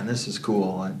thought, man, this is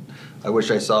cool, I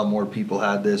wish I saw more people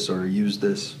had this or used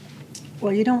this?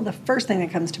 Well, the first thing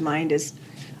that comes to mind is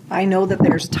I know that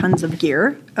there's tons of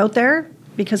gear out there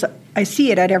because I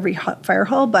see it at every fire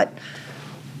hall, but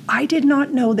I did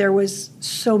not know there was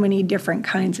so many different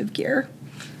kinds of gear.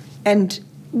 And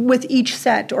with each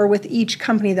set or with each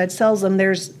company that sells them,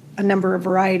 there's a number of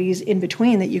varieties in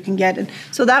between that you can get. And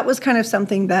so that was kind of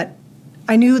something that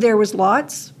I knew there was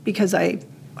lots because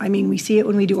we see it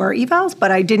when we do our evals,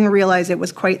 but I didn't realize it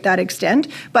was quite that extent.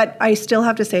 But I still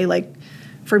have to say, like,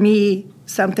 for me,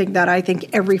 something that I think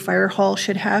every fire hall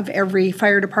should have, every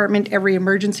fire department, every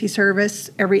emergency service,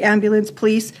 every ambulance,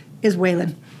 police, is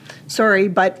Whalen. Sorry,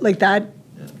 but like that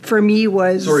for me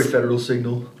was... Sorry, Federal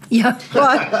Signal. Yeah, well,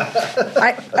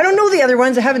 I don't know the other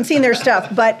ones. I haven't seen their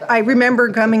stuff, but I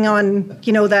remember coming on,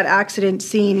 that accident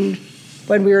scene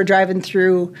when we were driving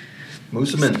through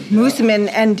Moosomin,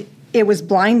 and it was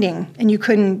blinding, and you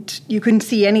couldn't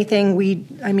see anything. We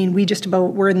just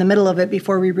about were in the middle of it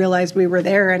before we realized we were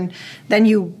there, and then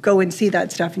you go and see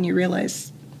that stuff, and you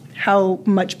realize how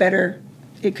much better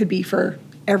it could be for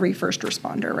every first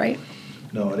responder, right?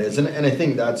 No, it is. And I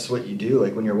think that's what you do.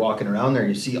 Like when you're walking around there,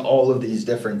 you see all of these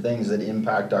different things that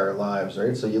impact our lives,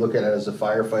 right? So you look at it as a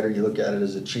firefighter, you look at it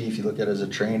as a chief, you look at it as a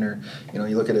trainer, you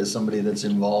look at it as somebody that's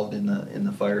involved in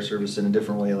the fire service in a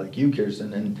different way like you,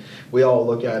 Kirsten. And we all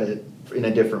look at it in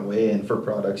a different way and for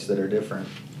products that are different.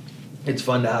 It's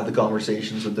fun to have the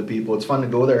conversations with the people. It's fun to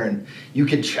go there and you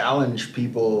can challenge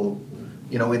people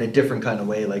in a different kind of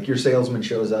way. Like your salesman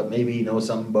shows up, maybe he knows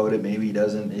something about it, maybe he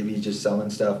doesn't, maybe he's just selling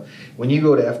stuff. When you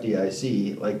go to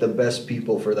FDIC, like the best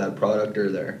people for that product are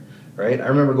there, right? I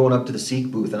remember going up to the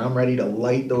Seek booth and I'm ready to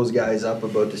light those guys up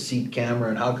about the Seek camera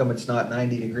and how come it's not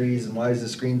 90 degrees and why is the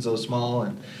screen so small.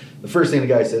 And the first thing the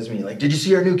guy says to me, like, did you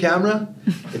see our new camera?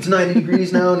 It's 90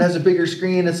 degrees now and has a bigger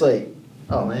screen. It's like,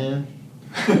 oh man.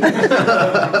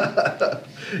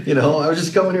 I was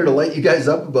just coming here to light you guys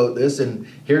up about this, and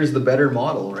here's the better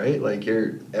model, right? Like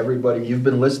you've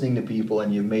been listening to people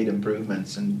and you've made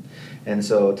improvements, and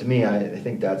so to me, I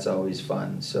think that's always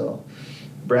fun. So,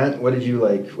 Brent, what did you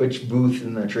like? Which booth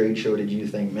in the trade show did you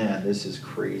think, man, this is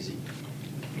crazy?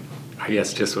 I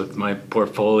guess just with my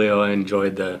portfolio, I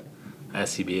enjoyed the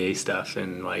SCBA stuff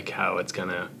and like how it's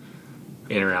gonna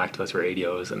interact with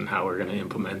radios and how we're going to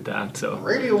implement that. So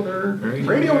radio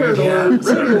nerd.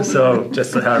 Yeah. So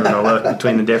just having a look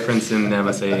between the difference in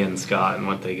MSA and Scott and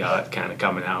what they got kind of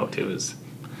coming out, it's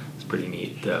pretty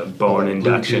neat. The bone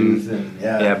induction,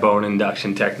 bone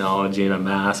induction technology in a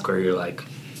mask where you're like,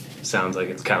 sounds like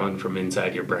it's coming from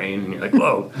inside your brain, and you're like,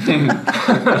 whoa,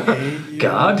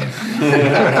 God.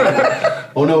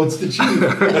 Oh no, it's the chief.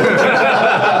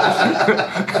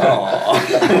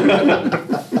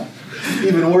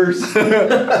 Even worse.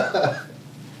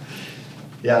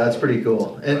 Yeah, that's pretty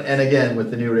cool. And again,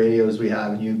 with the new radios we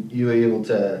have, you were able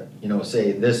to,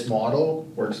 say this model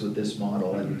works with this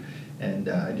model, and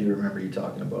I do remember you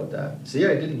talking about that. See,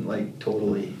 I didn't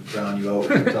totally drown you out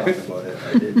when you were talking about it.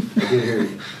 I did hear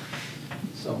you.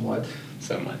 Somewhat.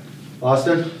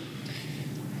 Austin?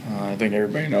 I think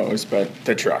everybody knows, but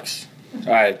the trucks.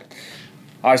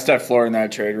 I stepped floor in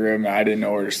that trade room, and I didn't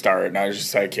know where to start, and I was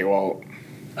just like, okay, well,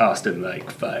 Austin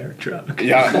fire truck.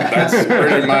 yeah, that's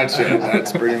pretty much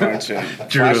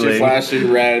it. Flashy,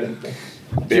 red.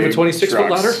 Do you have a 26-foot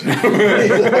ladder?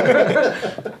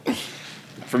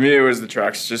 For me, it was the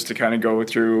trucks, just to kind of go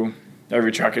through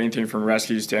every truck, anything from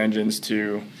rescues to engines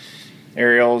to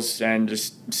aerials, and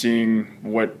just seeing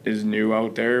what is new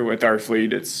out there. With our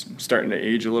fleet, it's starting to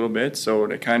age a little bit, so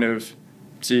to kind of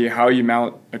see how you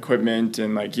mount equipment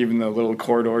and even the little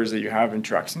corridors that you have in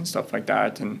trucks and stuff like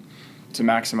that, and to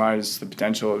maximize the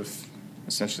potential of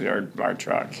essentially our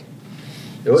truck.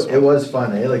 It was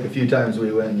fun, eh? A few times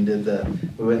we went and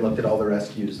looked at all the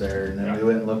rescues there, and then we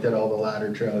went and looked at all the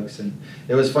ladder trucks, and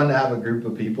it was fun to have a group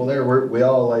of people there. We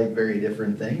all like very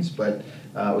different things, but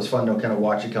it was fun to kind of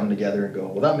watch it come together and go,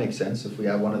 well, that makes sense if we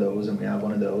have one of those and we have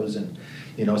one of those, and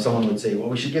someone would say, well,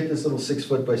 we should get this little 6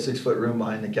 foot by 6 foot room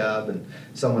behind the cab, and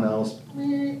someone else,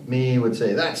 me, would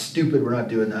say, that's stupid, we're not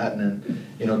doing that, and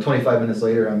then 25 minutes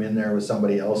later I'm in there with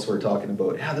somebody else, we're talking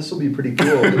about, yeah, this will be pretty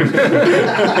cool.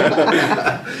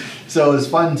 So it's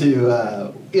fun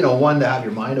to one, to have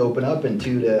your mind open up, and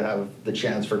two, to have the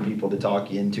chance for people to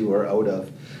talk you into or out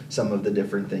of some of the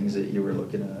different things that you were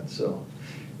looking at. So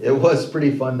it was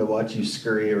pretty fun to watch you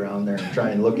scurry around there and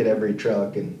try and look at every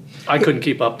truck. And I couldn't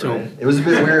keep up to them. It was a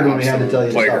bit weird when we had to tell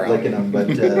you to stop licking them, but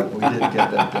we did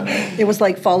get that done. It was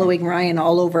like following Ryan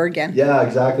all over again. Yeah,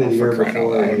 exactly. The year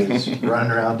before, he was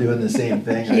running around doing the same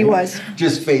thing. He was.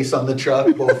 Just face on the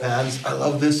truck, both hands. I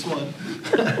love this one.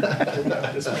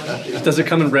 Does it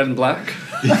come in red and black?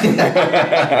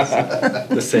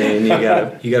 The saying,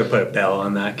 you gotta put a bell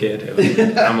on that kid.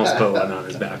 I almost put one on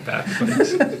his backpack.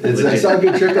 I saw a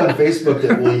good trick on Facebook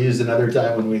that we'll use another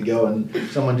time when we go, and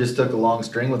someone just took a long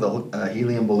string with a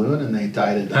helium balloon and they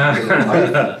tied it down to the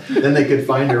pipe. Then they could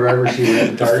find her wherever she went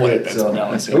and target. So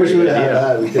I wish we would have had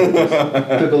that. We could have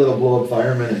just took a little blow up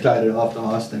fireman and tied it off to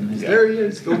Austin. There he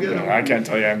is. Go get him. I can't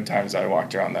tell you how many times I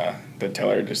walked around the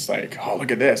tiller just oh, look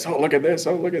at this. Oh, look at this.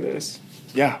 Oh, look at this.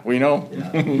 Yeah, we know.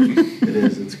 Yeah, it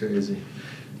is. It's crazy.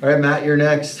 All right, Matt, you're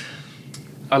next.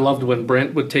 I loved when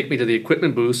Brent would take me to the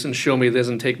equipment booths and show me this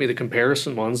and take me the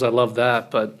comparison ones. I love that.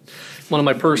 But one of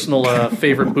my personal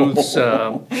favorite booths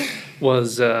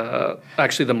was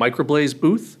actually the Microblaze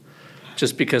booth,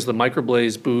 just because the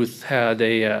Microblaze booth had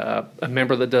a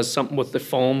member that does something with the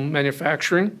foam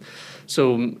manufacturing.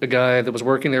 So a guy that was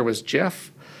working there was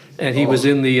Jeff. And he was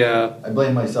in the... I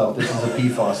blame myself. This is a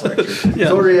PFAS lecture. Yeah.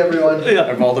 Sorry, everyone. Yeah.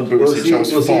 Of all the booths,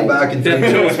 we'll see you back in 10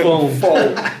 minutes. Foam.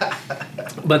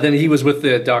 But then he was with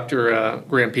the Dr.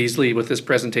 Graham Peasley with this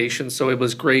presentation. So it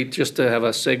was great just to have a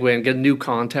segue and get a new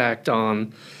contact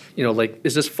on,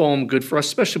 is this foam good for us,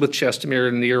 especially with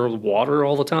Chestermere near water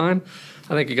all the time?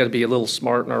 I think you got to be a little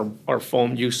smart in our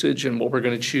foam usage and what we're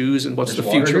going to choose and what's the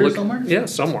future look. Somewhere? Yeah,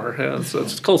 somewhere. Yeah, so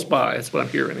it's close by. That's what I'm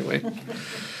hearing anyway.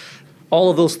 All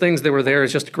of those things that were there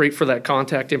is just great for that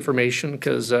contact information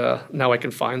because now I can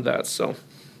find that. So,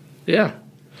 yeah.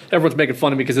 Everyone's making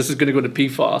fun of me because this is going to go to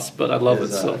PFAS, but I love it.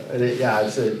 So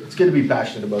It's good to be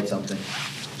passionate about something.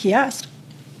 He asked.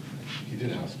 You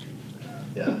did ask.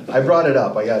 Yeah, I brought it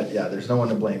up. There's no one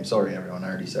to blame. Sorry, everyone. I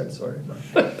already said sorry.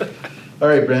 All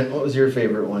right, Brent, what was your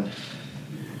favorite one?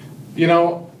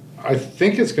 I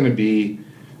think it's going to be,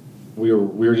 we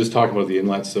were just talking about the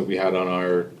inlets that we had on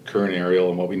our current aerial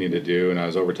and what we need to do, and I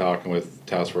was over talking with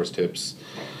Task Force Tips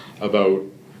about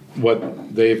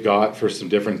what they've got for some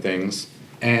different things,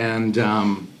 and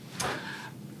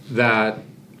that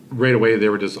right away they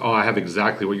were just, I have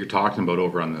exactly what you're talking about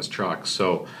over on this truck.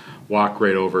 So walk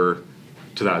right over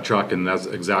to that truck, and that's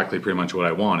exactly pretty much what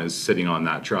I want, is sitting on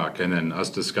that truck, and then us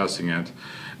discussing it,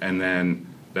 and then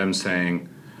them saying,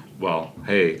 well,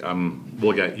 hey,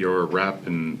 we'll get your rep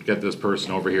and get this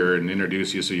person over here and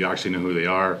introduce you so you actually know who they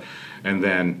are. And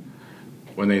then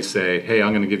when they say, hey,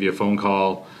 I'm going to give you a phone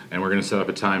call and we're going to set up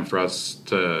a time for us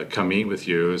to come meet with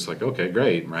you, it's like, okay,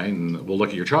 great, right? And we'll look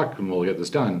at your truck and we'll get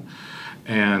this done.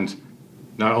 And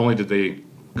not only did they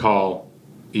call,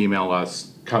 email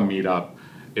us, come meet up,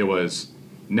 it was,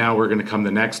 now we're going to come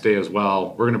the next day as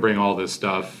well. We're going to bring all this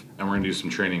stuff and we're going to do some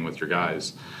training with your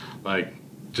guys.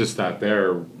 Just that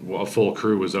there, a full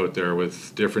crew was out there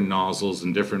with different nozzles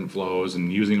and different flows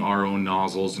and using our own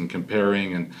nozzles and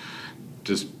comparing and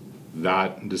just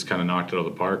that just kind of knocked it out of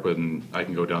the park when I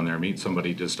can go down there and meet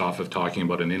somebody just off of talking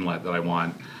about an inlet that I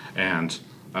want, and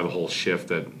I have a whole shift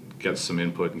that gets some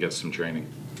input and gets some training.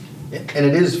 And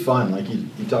it is fun, like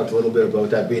you talked a little bit about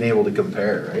that, being able to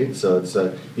compare, right? So it's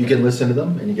you can listen to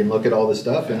them and you can look at all the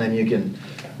stuff, and then you can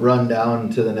run down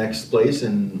to the next place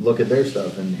and look at their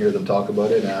stuff and hear them talk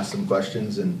about it and ask them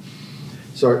questions. And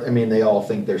so, I mean, they all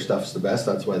think their stuff's the best,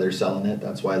 that's why they're selling it,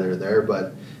 that's why they're there,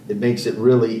 but it makes it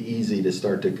really easy to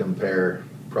start to compare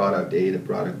product A to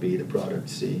product B to product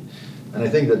C. And I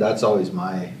think that that's always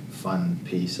my fun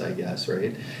piece, I guess,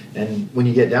 right? And when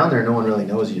you get down there, no one really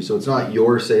knows you, so it's not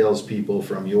your salespeople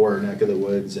from your neck of the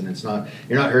woods, and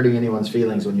you're not hurting anyone's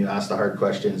feelings when you ask the hard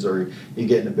questions or you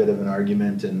get in a bit of an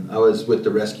argument. And I was with the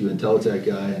Rescue Intelitech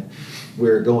guy, and we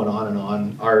were going on and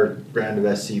on. Our brand of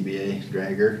SCBA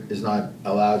dragger is not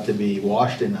allowed to be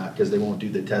washed in that because they won't do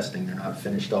the testing. They're not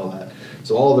finished all that.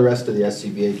 So all the rest of the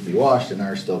SCBA can be washed, and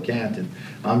ours still can't. And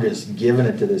I'm just giving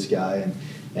it to this guy,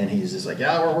 and he's just like,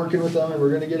 yeah, we're working with them and we're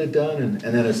going to get it done. And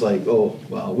then it's like, oh,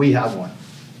 well, we have one.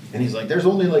 And he's like, there's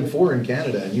only like 4 in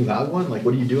Canada and you have one? Like,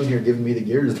 what are you doing here giving me the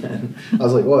gears then? I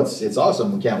was like, well, it's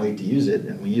awesome. We can't wait to use it.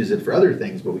 And we use it for other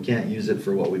things, but we can't use it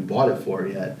for what we bought it for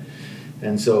yet.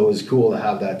 And so it was cool to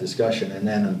have that discussion. And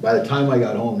then by the time I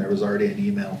got home, there was already an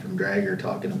email from Dragger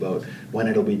talking about when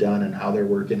it'll be done and how they're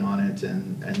working on it.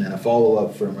 And then a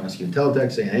follow-up from Rescue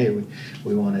Intelitech saying, hey,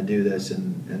 we want to do this.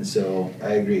 And so I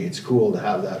agree. It's cool to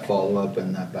have that follow-up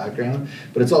and that background.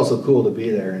 But it's also cool to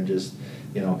be there and just,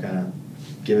 kind of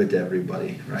give it to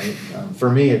everybody, right?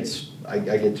 For me, I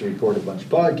get to record a bunch of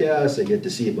podcasts. I get to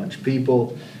see a bunch of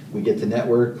people. We get to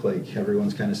network, like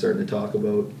everyone's kind of starting to talk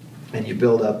about. And you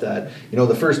build up that,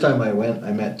 the first time I went,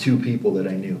 I met 2 people that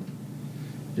I knew.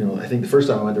 I think the first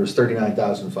time I went, there was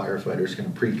 39,000 firefighters, kind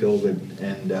of pre-COVID,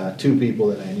 and 2 people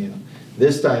that I knew.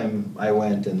 This time I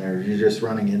went, and you're just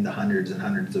running into hundreds and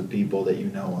hundreds of people that you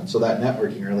know. And so that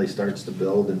networking really starts to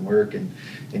build and work, and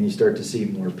you start to see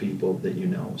more people that you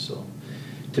know. So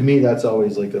to me, that's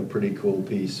always like a pretty cool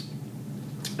piece.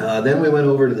 Then we went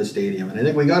over to the stadium, and I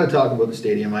think we got to talk about the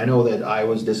stadium. I know that I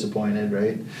was disappointed,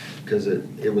 right, because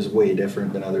it was way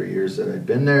different than other years that I'd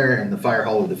been there, and the Fire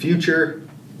Hall of the Future.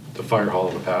 The Fire Hall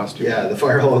of the Past. Yeah, the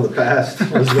Fire Hall of the Past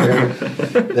was there.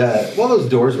 Those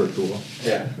doors were cool.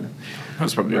 Yeah.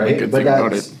 That's probably right? a good thing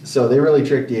about it. So they really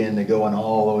tricked you into going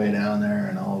all the way down there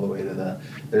and all the way to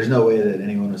there's no way that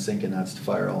anyone was thinking that's the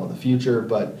Fire Hall of the Future,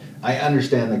 but I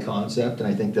understand the concept, and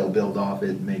I think they'll build off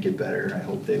it and make it better. I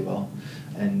hope they will.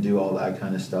 And do all that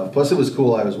kind of stuff. Plus, it was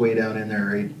cool. I was way down in there,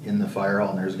 right in the fire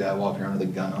hall, and there's a guy walking around with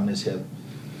a gun on his hip.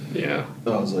 Yeah.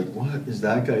 I was like, what is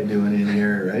that guy doing in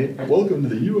here, right? Welcome to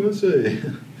the USA.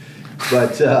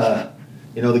 But,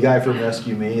 the guy from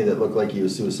Rescue Me that looked like he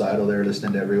was suicidal there,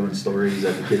 listening to everyone's stories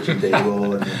at the kitchen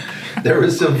table. And there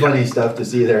was some funny stuff to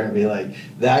see there and be like,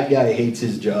 that guy hates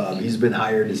his job. He's been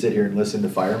hired to sit here and listen to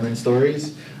fireman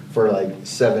stories for like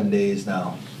 7 days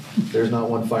now. There's not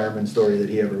one fireman story that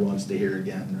he ever wants to hear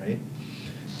again, right?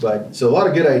 But so a lot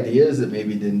of good ideas that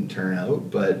maybe didn't turn out,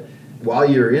 but while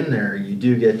you're in there, you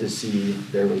do get to see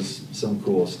there was some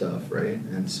cool stuff, right?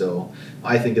 And so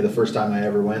I think of the first time I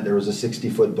ever went, there was a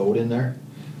 60-foot boat in there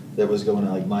that was going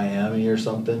to like Miami or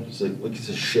something. It's like, look, it's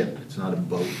a ship. It's not a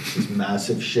boat. It's this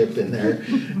massive ship in there,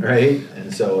 right?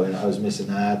 And I was missing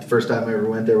that. The first time I ever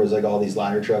went there was like all these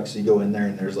ladder trucks. You go in there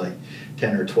and there's like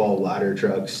 10 or 12 ladder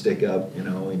trucks stick up,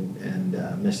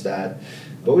 and missed that.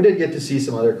 But we did get to see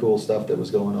some other cool stuff that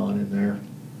was going on in there.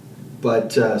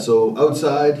 But so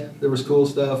outside, there was cool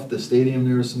stuff. The stadium,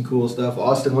 there was some cool stuff.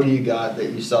 Austin, what do you got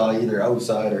that you saw either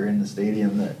outside or in the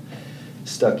stadium that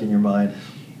stuck in your mind?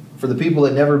 For the people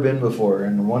that never been before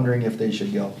and wondering if they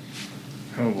should go.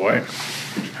 Oh boy.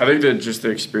 I think that just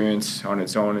the experience on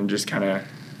its own and just kind of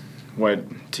what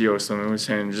T.O. Sliman was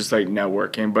saying, just like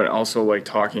networking, but also like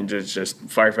talking to just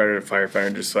firefighter to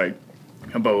firefighter, just like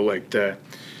about like the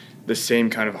same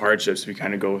kind of hardships we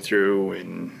kind of go through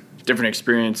and different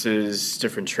experiences,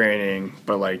 different training,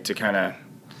 but like to kind of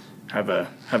have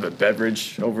a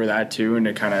beverage over that too, and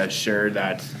to kind of share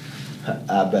that.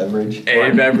 A beverage.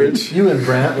 Beverage. You and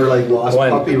Brant were like lost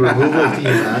puppy removal team,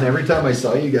 man. Every time I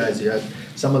saw you guys, you had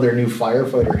some of their new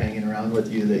firefighter hanging around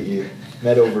with you that you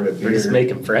met over at beer. We're just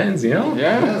making friends, Yeah,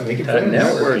 making friends.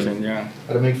 Networking, yeah.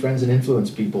 How to Make Friends and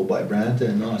Influence People by Brant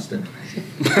and Austin.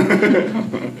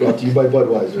 Brought to you by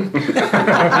Budweiser.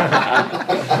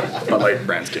 Not like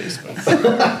Brant's case,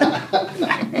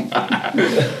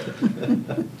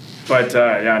 but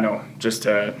just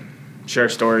to share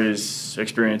stories,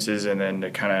 experiences, and then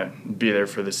to kind of be there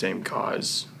for the same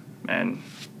cause, and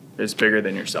it's bigger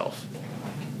than yourself.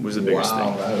 was the biggest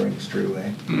wow, thing. that rings true,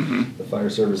 eh? The fire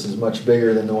service is much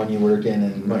bigger than the one you work in,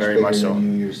 and much Very bigger much so.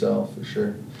 than you yourself, for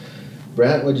sure.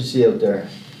 Brent, what'd you see out there?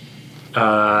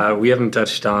 We haven't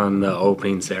touched on the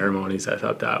opening ceremonies. I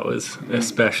thought that was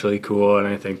especially cool, and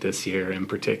I think this year in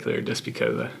particular, just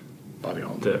because of Bobby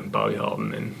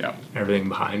Halton and everything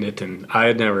behind it. And I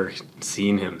had never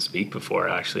seen him speak before,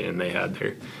 actually, and they had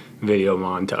their video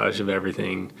montage of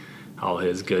everything, all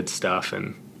his good stuff,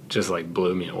 and just like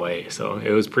blew me away. So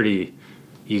it was pretty,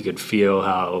 you could feel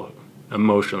how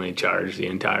emotionally charged the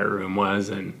entire room was,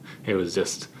 and it was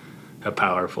just a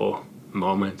powerful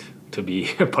moment to be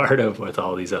a part of with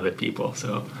all these other people.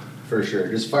 So For sure,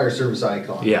 just fire service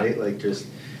icon, Yeah. right? Like, just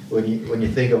when you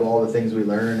think of all the things we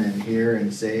learn and hear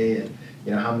and say, and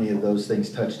you know how many of those things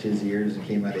touched his ears and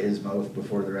came out of his mouth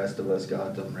before the rest of us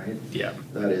got them, right? Yeah.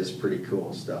 That is pretty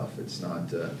cool stuff. It's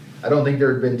not, I don't think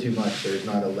there had been too much. There's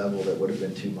not a level that would have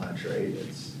been too much, right?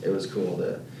 It was cool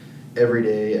to, every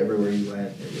day, everywhere he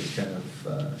went, it was kind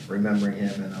of remembering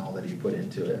him and all that he put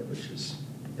into it, which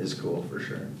is cool for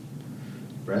sure.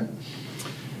 Brent?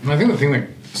 I think the thing that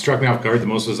struck me off guard the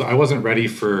most was I wasn't ready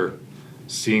for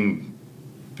seeing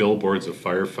billboards of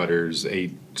firefighters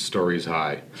 8 stories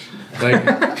high. Like,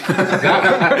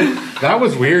 that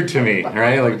was weird to me,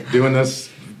 right? Like, doing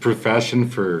this profession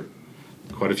for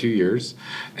quite a few years,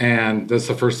 and that's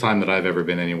the first time that I've ever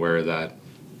been anywhere that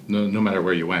no matter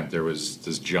where you went, there was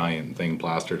this giant thing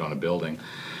plastered on a building.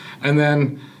 And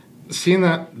then seeing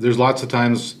that, there's lots of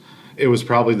times it was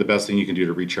probably the best thing you can do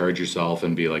to recharge yourself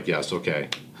and be like, yes, okay,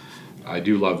 I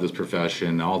do love this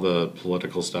profession. All the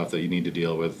political stuff that you need to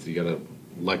deal with, you got to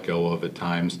let go of at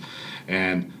times.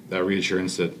 And that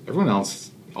reassurance that everyone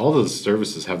else, all the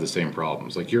services have the same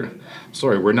problems. Like,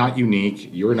 we're not unique.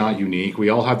 You're not unique. We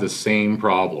all have the same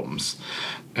problems.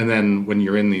 And then when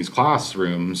you're in these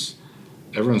classrooms,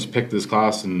 everyone's picked this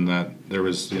class, and that there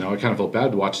was, I kind of felt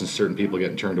bad watching certain people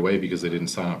getting turned away because they didn't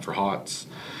sign up for HOTS.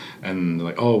 And they're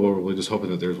like, oh, well, we're just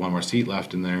hoping that there's one more seat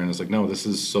left in there. And it's like, no, this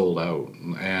is sold out.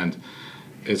 And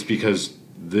it's because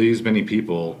these many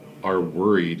people are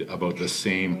worried about the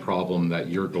same problem that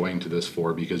you're going to this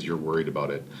for because you're worried about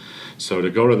it. So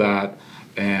to go to that,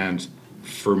 and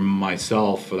for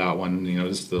myself, for that one,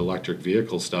 just the electric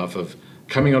vehicle stuff of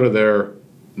coming out of there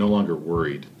no longer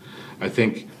worried. I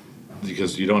think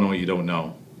because you don't know what you don't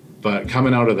know. But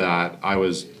coming out of that, I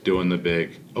was doing the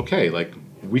big, okay, like,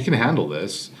 we can handle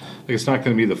this. Like, it's not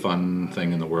going to be the fun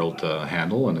thing in the world to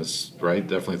handle, and it's, right,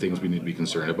 definitely things we need to be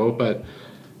concerned about, but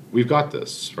we've got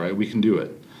this, right? We can do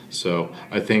it. So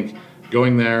I think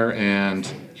going there and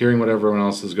hearing what everyone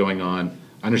else is going on,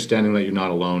 understanding that you're not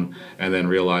alone, and then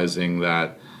realizing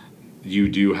that you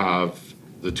do have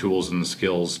the tools and the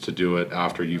skills to do it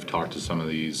after you've talked to some of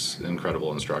these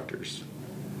incredible instructors.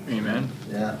 Amen.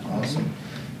 Yeah, awesome.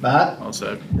 Matt? Well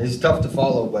said. It's tough to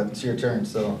follow, but it's your turn,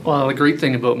 so. Well, the great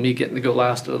thing about me getting to go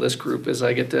last of this group is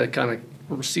I get to kind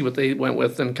of see what they went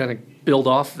with and kind of build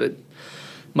off of it.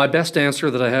 My best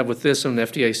answer that I have with this on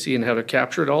FDIC and how to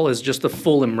capture it all is just the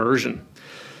full immersion.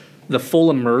 The full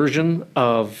immersion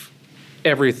of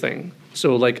everything.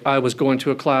 So, like, I was going to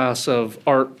a class of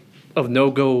art of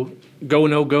no-go,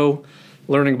 no-go,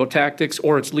 learning about tactics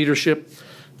or its leadership.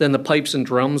 Then the pipes and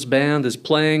drums band is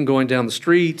playing, going down the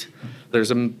street. There's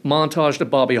a montage to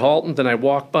Bobby Halton. Then I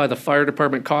walk by the fire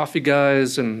department coffee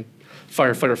guys and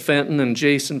firefighter Fenton and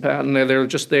Jason Patton. They're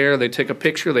just there. They take a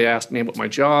picture. They ask me what my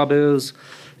job is.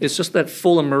 It's just that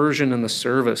full immersion in the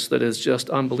service that is just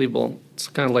unbelievable. It's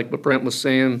kind of like what Brent was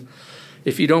saying.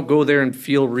 If you don't go there and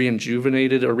feel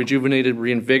reinvigorated,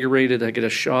 I get a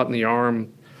shot in the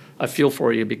arm, I feel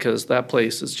for you, because that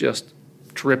place is just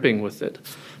dripping with it.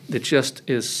 It just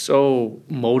is so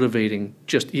motivating,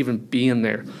 just even being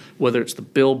there, whether it's the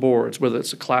billboards, whether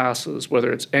it's the classes,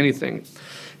 whether it's anything.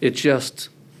 It just,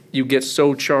 you get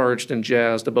so charged and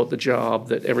jazzed about the job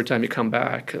that every time you come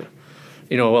back,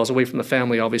 I was away from the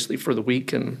family, obviously, for the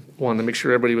week, and wanted to make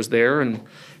sure everybody was there and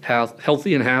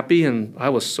healthy and happy, and I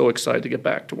was so excited to get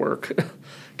back to work,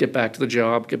 get back to the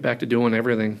job, get back to doing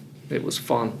everything. It was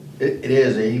fun. It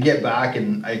is. You get back,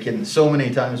 and I can, so many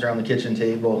times around the kitchen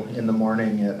table in the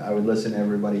morning, I would listen to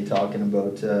everybody talking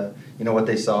about, what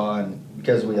they saw, and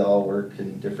because we all work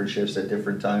in different shifts at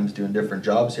different times, doing different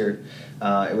jobs here,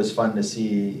 it was fun to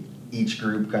see each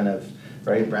group kind of,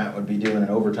 right, Brant would be doing an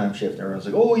overtime shift, and everyone's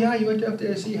like, oh yeah, you went to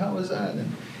FDIC, how was that?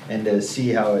 And to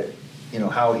see how it,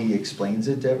 how he explains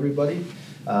it to everybody.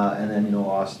 And then,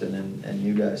 Austin and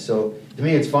you guys. So to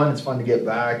me, it's fun. It's fun to get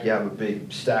back. You have a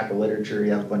big stack of literature.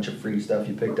 You have a bunch of free stuff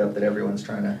you picked up that everyone's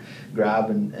trying to grab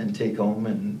and take home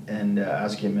and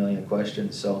ask you a million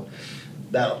questions. So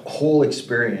that whole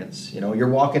experience, you're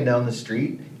walking down the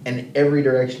street and every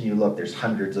direction you look, there's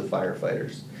hundreds of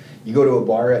firefighters. You go to a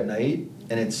bar at night,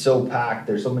 and it's so packed.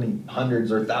 There's so many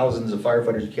hundreds or thousands of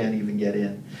firefighters you can't even get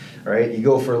in, right? You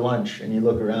go for lunch, and you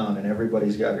look around, and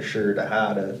everybody's got a shirt, a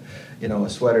hat, a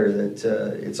sweater that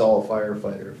it's all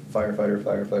firefighter,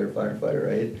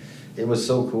 right? It was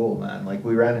so cool, man. Like,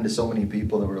 we ran into so many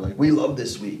people that were like, we love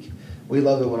this week. We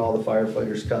love it when all the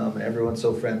firefighters come and everyone's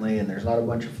so friendly and there's not a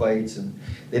bunch of fights. And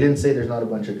they didn't say there's not a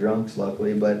bunch of drunks,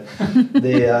 luckily, but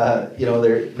they,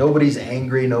 nobody's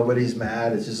angry, nobody's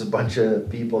mad. It's just a bunch of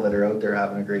people that are out there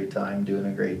having a great time, doing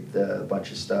a great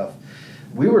bunch of stuff.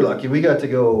 We were lucky. We got to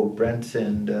go, Brent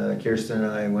and Kirsten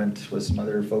and I went with some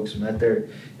other folks we met there,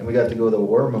 and we got to go to the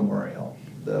War Memorial,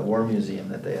 the War Museum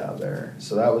that they have there.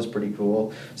 So that was pretty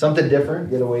cool. Something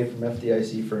different, get away from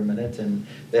FDIC for a minute, and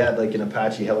they had like an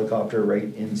Apache helicopter right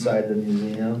inside the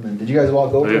museum. And did you guys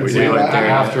walk over and see that?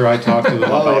 After I talked to them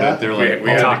about yeah? it, they're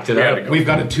like, we've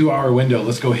got a 2-hour window,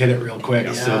 let's go hit it real quick.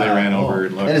 Yeah. So they ran over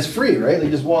and looked. And it's free, right? They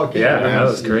just walk in. Yeah, that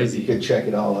was crazy. You could check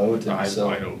it all out. Eyes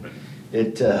wide open.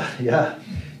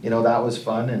 That was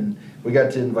fun, and we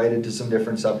got invited to some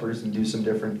different suppers and do some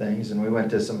different things, and we went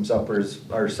to some suppers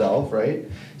ourselves, right?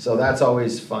 So that's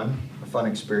always fun, a fun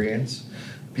experience.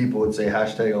 People would say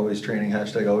hashtag always training,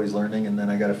 hashtag always learning, and then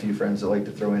I got a few friends that like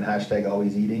to throw in hashtag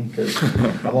always eating, because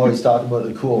I'm always talking about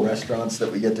the cool restaurants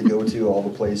that we get to go to, all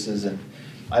the places, and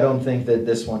I don't think that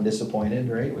this one disappointed,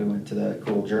 right? We went to that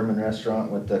cool German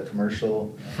restaurant with the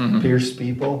commercial Pierce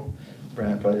people.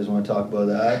 Brant probably doesn't want to talk about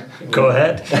that. Go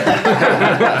ahead.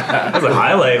 That's a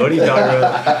highlight. What are you talking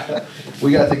about?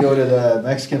 We got to go to the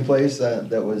Mexican place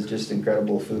that was just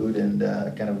incredible food and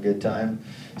kind of a good time.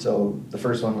 So the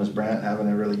first one was Brant having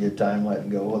a really good time, letting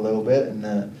go a little bit, and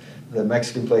the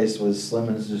Mexican place was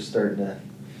Slimmon's just starting to.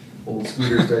 Old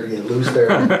Scooter started to get loose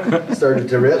there and started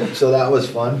to rip, so that was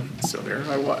fun. So there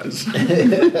I was.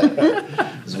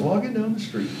 Just walking down the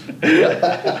street.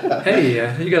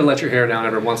 Hey, you gotta let your hair down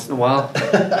every once in a while.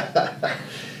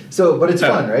 But it's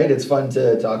fun, right? It's fun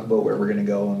to talk about where we're going to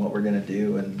go and what we're going to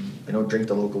do, and drink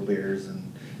the local beers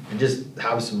and just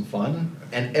have some fun.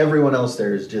 And everyone else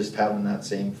there is just having that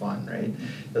same fun, right?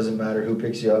 Doesn't matter who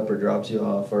picks you up or drops you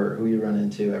off or who you run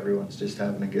into. Everyone's just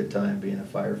having a good time being a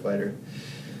firefighter.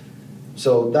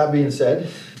 So that being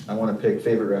said, I want to pick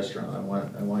favorite restaurant. I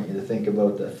want you to think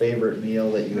about the favorite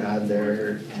meal that you had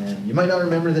there, and you might not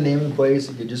remember the name of the place.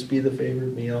 It could just be the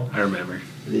favorite meal. I remember.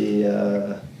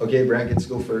 Okay, Brant gets to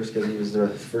go first because he was the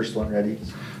first one ready.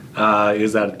 It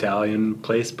was that Italian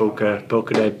place, Boca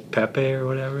de Pepe or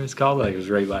whatever it's called. Like, it was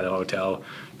right by the hotel.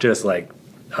 Just like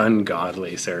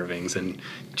ungodly servings, and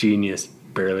genius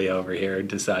Burley over here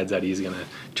decides that he's gonna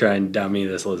try and dummy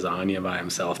this lasagna by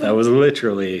himself. That was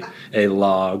literally a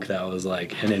log that was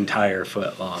like an entire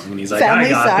foot long, and he's like, Family I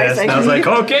got size, this. And I was like,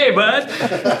 okay, bud.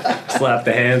 Slap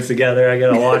the hands together. I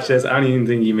gotta watch this. I don't even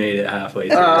think you made it halfway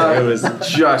through. It was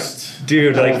Just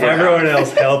dude, like everyone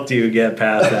else helped you get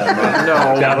past that mark.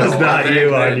 no, that was not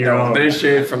you on your own. They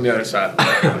shaved from the other side.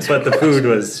 But the food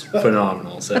was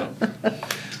phenomenal. So.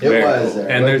 It was there.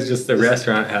 And there's just the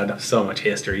restaurant had so much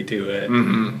history to it.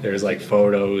 Mm-hmm. There's like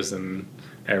photos and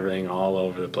everything all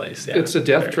over the place. Yeah, it's a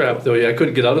death trap, though. Yeah, I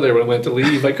couldn't get out of there when I went to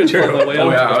leave. I couldn't find my way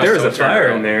out. Yeah, if there was a fire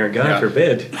in there, God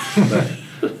forbid. But,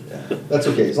 that's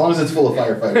okay. As long as it's full of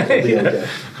firefighters, it'll be okay.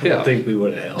 Yeah. I think we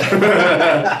would have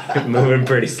helped. Moving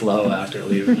pretty slow after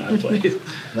leaving that place.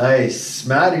 Nice.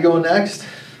 Matt, you going next?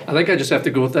 I think I just have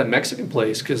to go with that Mexican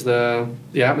place because the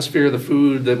atmosphere, the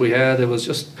food that we had, it was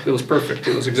perfect.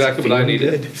 It was exactly what I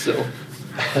needed. So,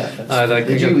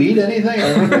 did you eat anything? I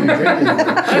remember you drinking.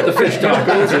 I had the fish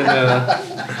tacos,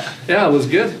 and it was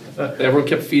good. Everyone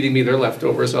kept feeding me their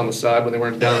leftovers on the side when they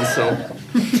weren't done. So,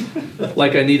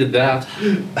 like I needed that.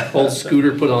 Old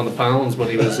Scooter put on the pounds when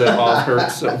he was off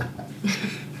hurt. So,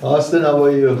 Austin, how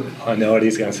about you? I know what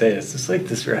he's gonna say. It's just like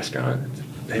this restaurant.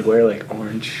 They wear like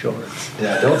orange shorts.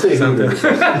 Yeah, don't say Hooters.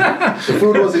 The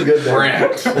food wasn't good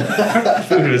there.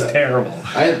 Food was terrible.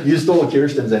 You stole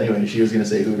Kirsten's anyway. She was going to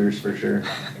say Hooters for sure.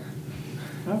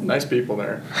 Nice people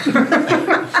there.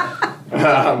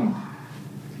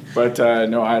 But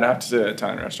no, I'd have to say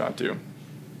Italian restaurant too.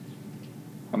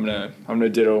 I'm gonna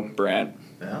ditto Brant.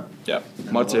 Yeah. Yep.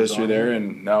 Lots of history there,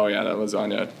 and that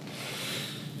lasagna.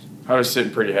 I was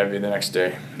sitting pretty heavy the next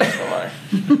day. Not gonna lie.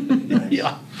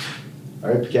 Yeah. All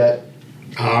right, Piquet.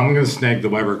 I'm going to snag the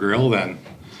Weber Grill then.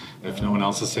 If no one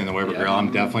else is saying the Weber Grill,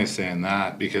 I'm definitely saying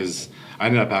that because I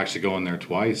ended up actually going there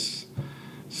twice.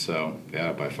 So,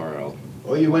 yeah, by far I'll...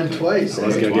 Oh, you went twice. That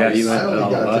was good. Yeah, you went with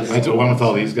all of us. I took one with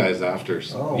all these guys after.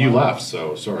 So you left,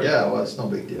 so sorry. Yeah, well, it's no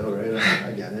big deal, right?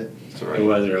 I get it. It's all right. It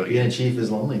was really Being a chief is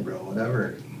lonely, bro.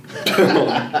 Whatever.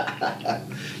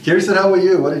 Kirsten, how about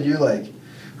you? What did you like?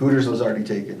 Hooters was already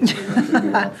taken. So we're gonna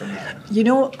figure out from that. You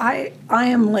know, I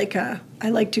am I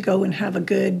like to go and have a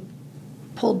good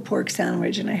pulled pork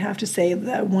sandwich, and I have to say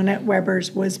the one at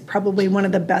Weber's was probably one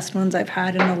of the best ones I've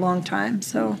had in a long time.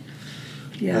 So,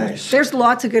 yeah. Nice. There's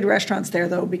lots of good restaurants there,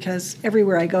 though, because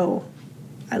everywhere I go,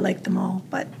 I like them all.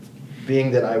 But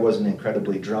Being that I wasn't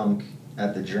incredibly drunk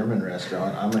at the German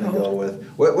restaurant, I'm going to go with,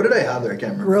 what did I have there? I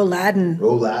can't remember.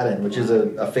 Rouladen, which is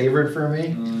a favorite for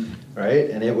me, right?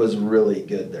 And it was really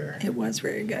good there. it was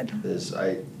very good.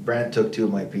 Brant took 2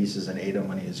 of my pieces and ate them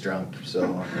when he was drunk,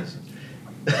 so...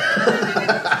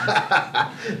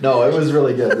 No, it was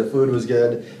really good. The food was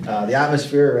good. The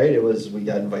atmosphere, right? We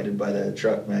got invited by the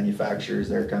truck manufacturers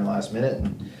there kind of last minute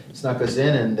and snuck us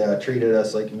in and treated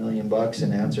us like $1 million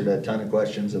and answered a ton of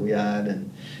questions that we had,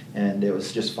 and it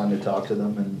was just fun to talk to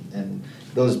them, and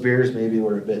those beers maybe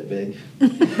were a bit big.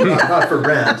 not for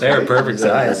Brant. They were perfect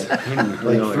size.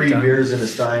 Like 3 beers in a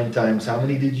stein times, how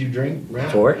many did you drink,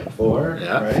 Brant? 4. 4?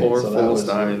 Yeah, right? 4 So that full was-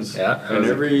 steins. Yeah, And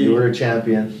You were a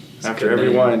champion. after every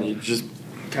one, you just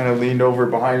kind of leaned over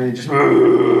behind me, just.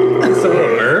 So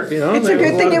burp, you know. It's a there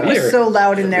good was thing lot it of was beer. so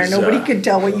loud in there. was, Nobody could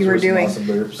tell what you were Those some doing. awesome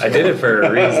burps. I did it for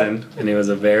a reason, and it was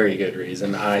a very good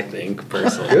reason, I think,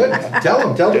 personally. Good.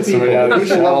 Tell the Get people. somebody out of the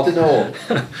People love to shell.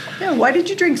 know. Yeah, why did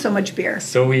you drink so much beer?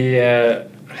 So we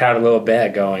had a little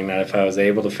bet going that if I was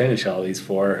able to finish all these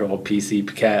 4, old PC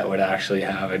Paquette would actually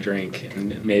have a drink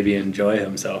and maybe enjoy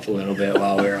himself a little bit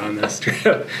while we were on this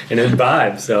trip and his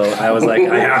vibe. So I was like,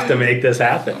 I have to make this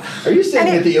happen. Are you saying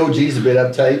that the OG's a bit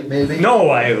uptight, maybe? No,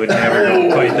 I would never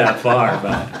go quite that far,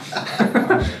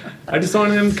 but I just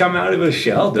wanted him to come out of his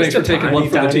shell. Thanks just for a taking one tiny,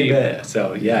 for the tiny team. bit.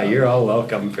 So yeah, you're all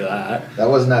welcome for that. That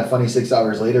wasn't that funny 6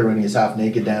 hours later when he's half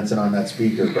naked dancing on that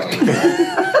speaker, probably.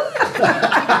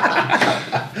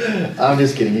 I'm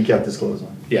just kidding. He kept his clothes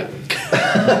on. Yeah.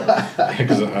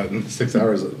 Because 6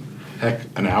 hours, heck,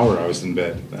 an hour I was in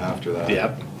bed after that.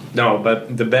 Yep. No,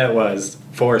 but the bet was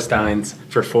 4 steins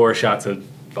for 4 shots of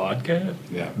vodka.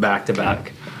 Yeah. Back to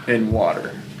back. In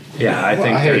water. Yeah, I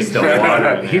think Well, there's still water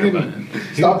in He there, didn't.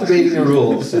 Stop debating the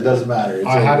rules. It doesn't matter. It's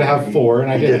I had to over. have 4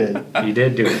 and I You did it. but you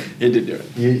did do it. It did do it.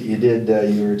 You did.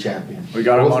 You were a champion. We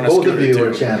got him on a Both of scooter, you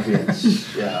were too.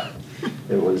 champions. Yeah.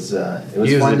 It was He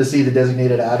was fun a- to see the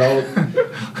designated adult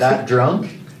that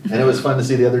drunk, and it was fun to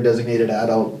see the other designated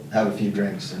adult have a few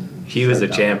drinks. And He was a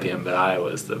start down. champion, but I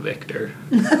was the victor.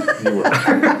 You were.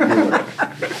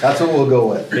 That's what we'll go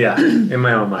with. Yeah, in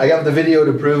my own I mind. got the video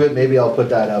to prove it. Maybe I'll put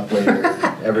that up later.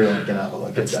 Everyone can have a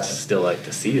look I'd at that. still like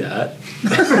to see that.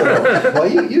 Well,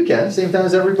 you can. Same time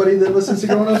as everybody that listens to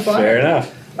Growing Up Fire. Fair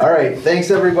enough. All right.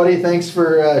 Thanks, everybody. Thanks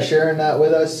for sharing that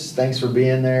with us. Thanks for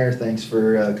being there. Thanks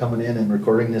for coming in and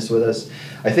recording this with us.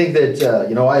 I think that,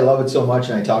 I love it so much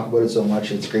and I talk about it so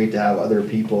much. It's great to have other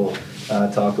people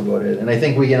talk about it. And I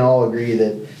think we can all agree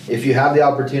that if you have the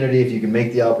opportunity, if you can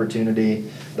make the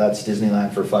opportunity, that's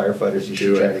Disneyland for firefighters. You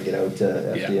should Do try it. to get out to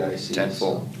FDIC.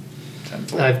 Tenfold.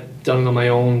 I've done it on my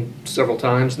own several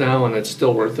times now, and it's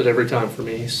still worth it every time for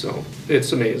me. So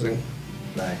it's amazing.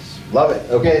 Nice. Love it.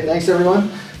 Okay, thanks everyone.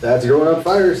 That's Growing Up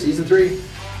Fire, Season 3.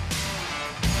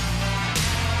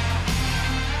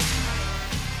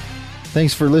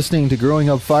 Thanks for listening to Growing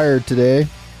Up Fire today.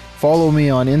 Follow me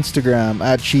on Instagram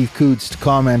 @Chief Coots to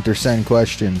comment or send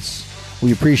questions.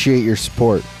 We appreciate your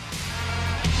support.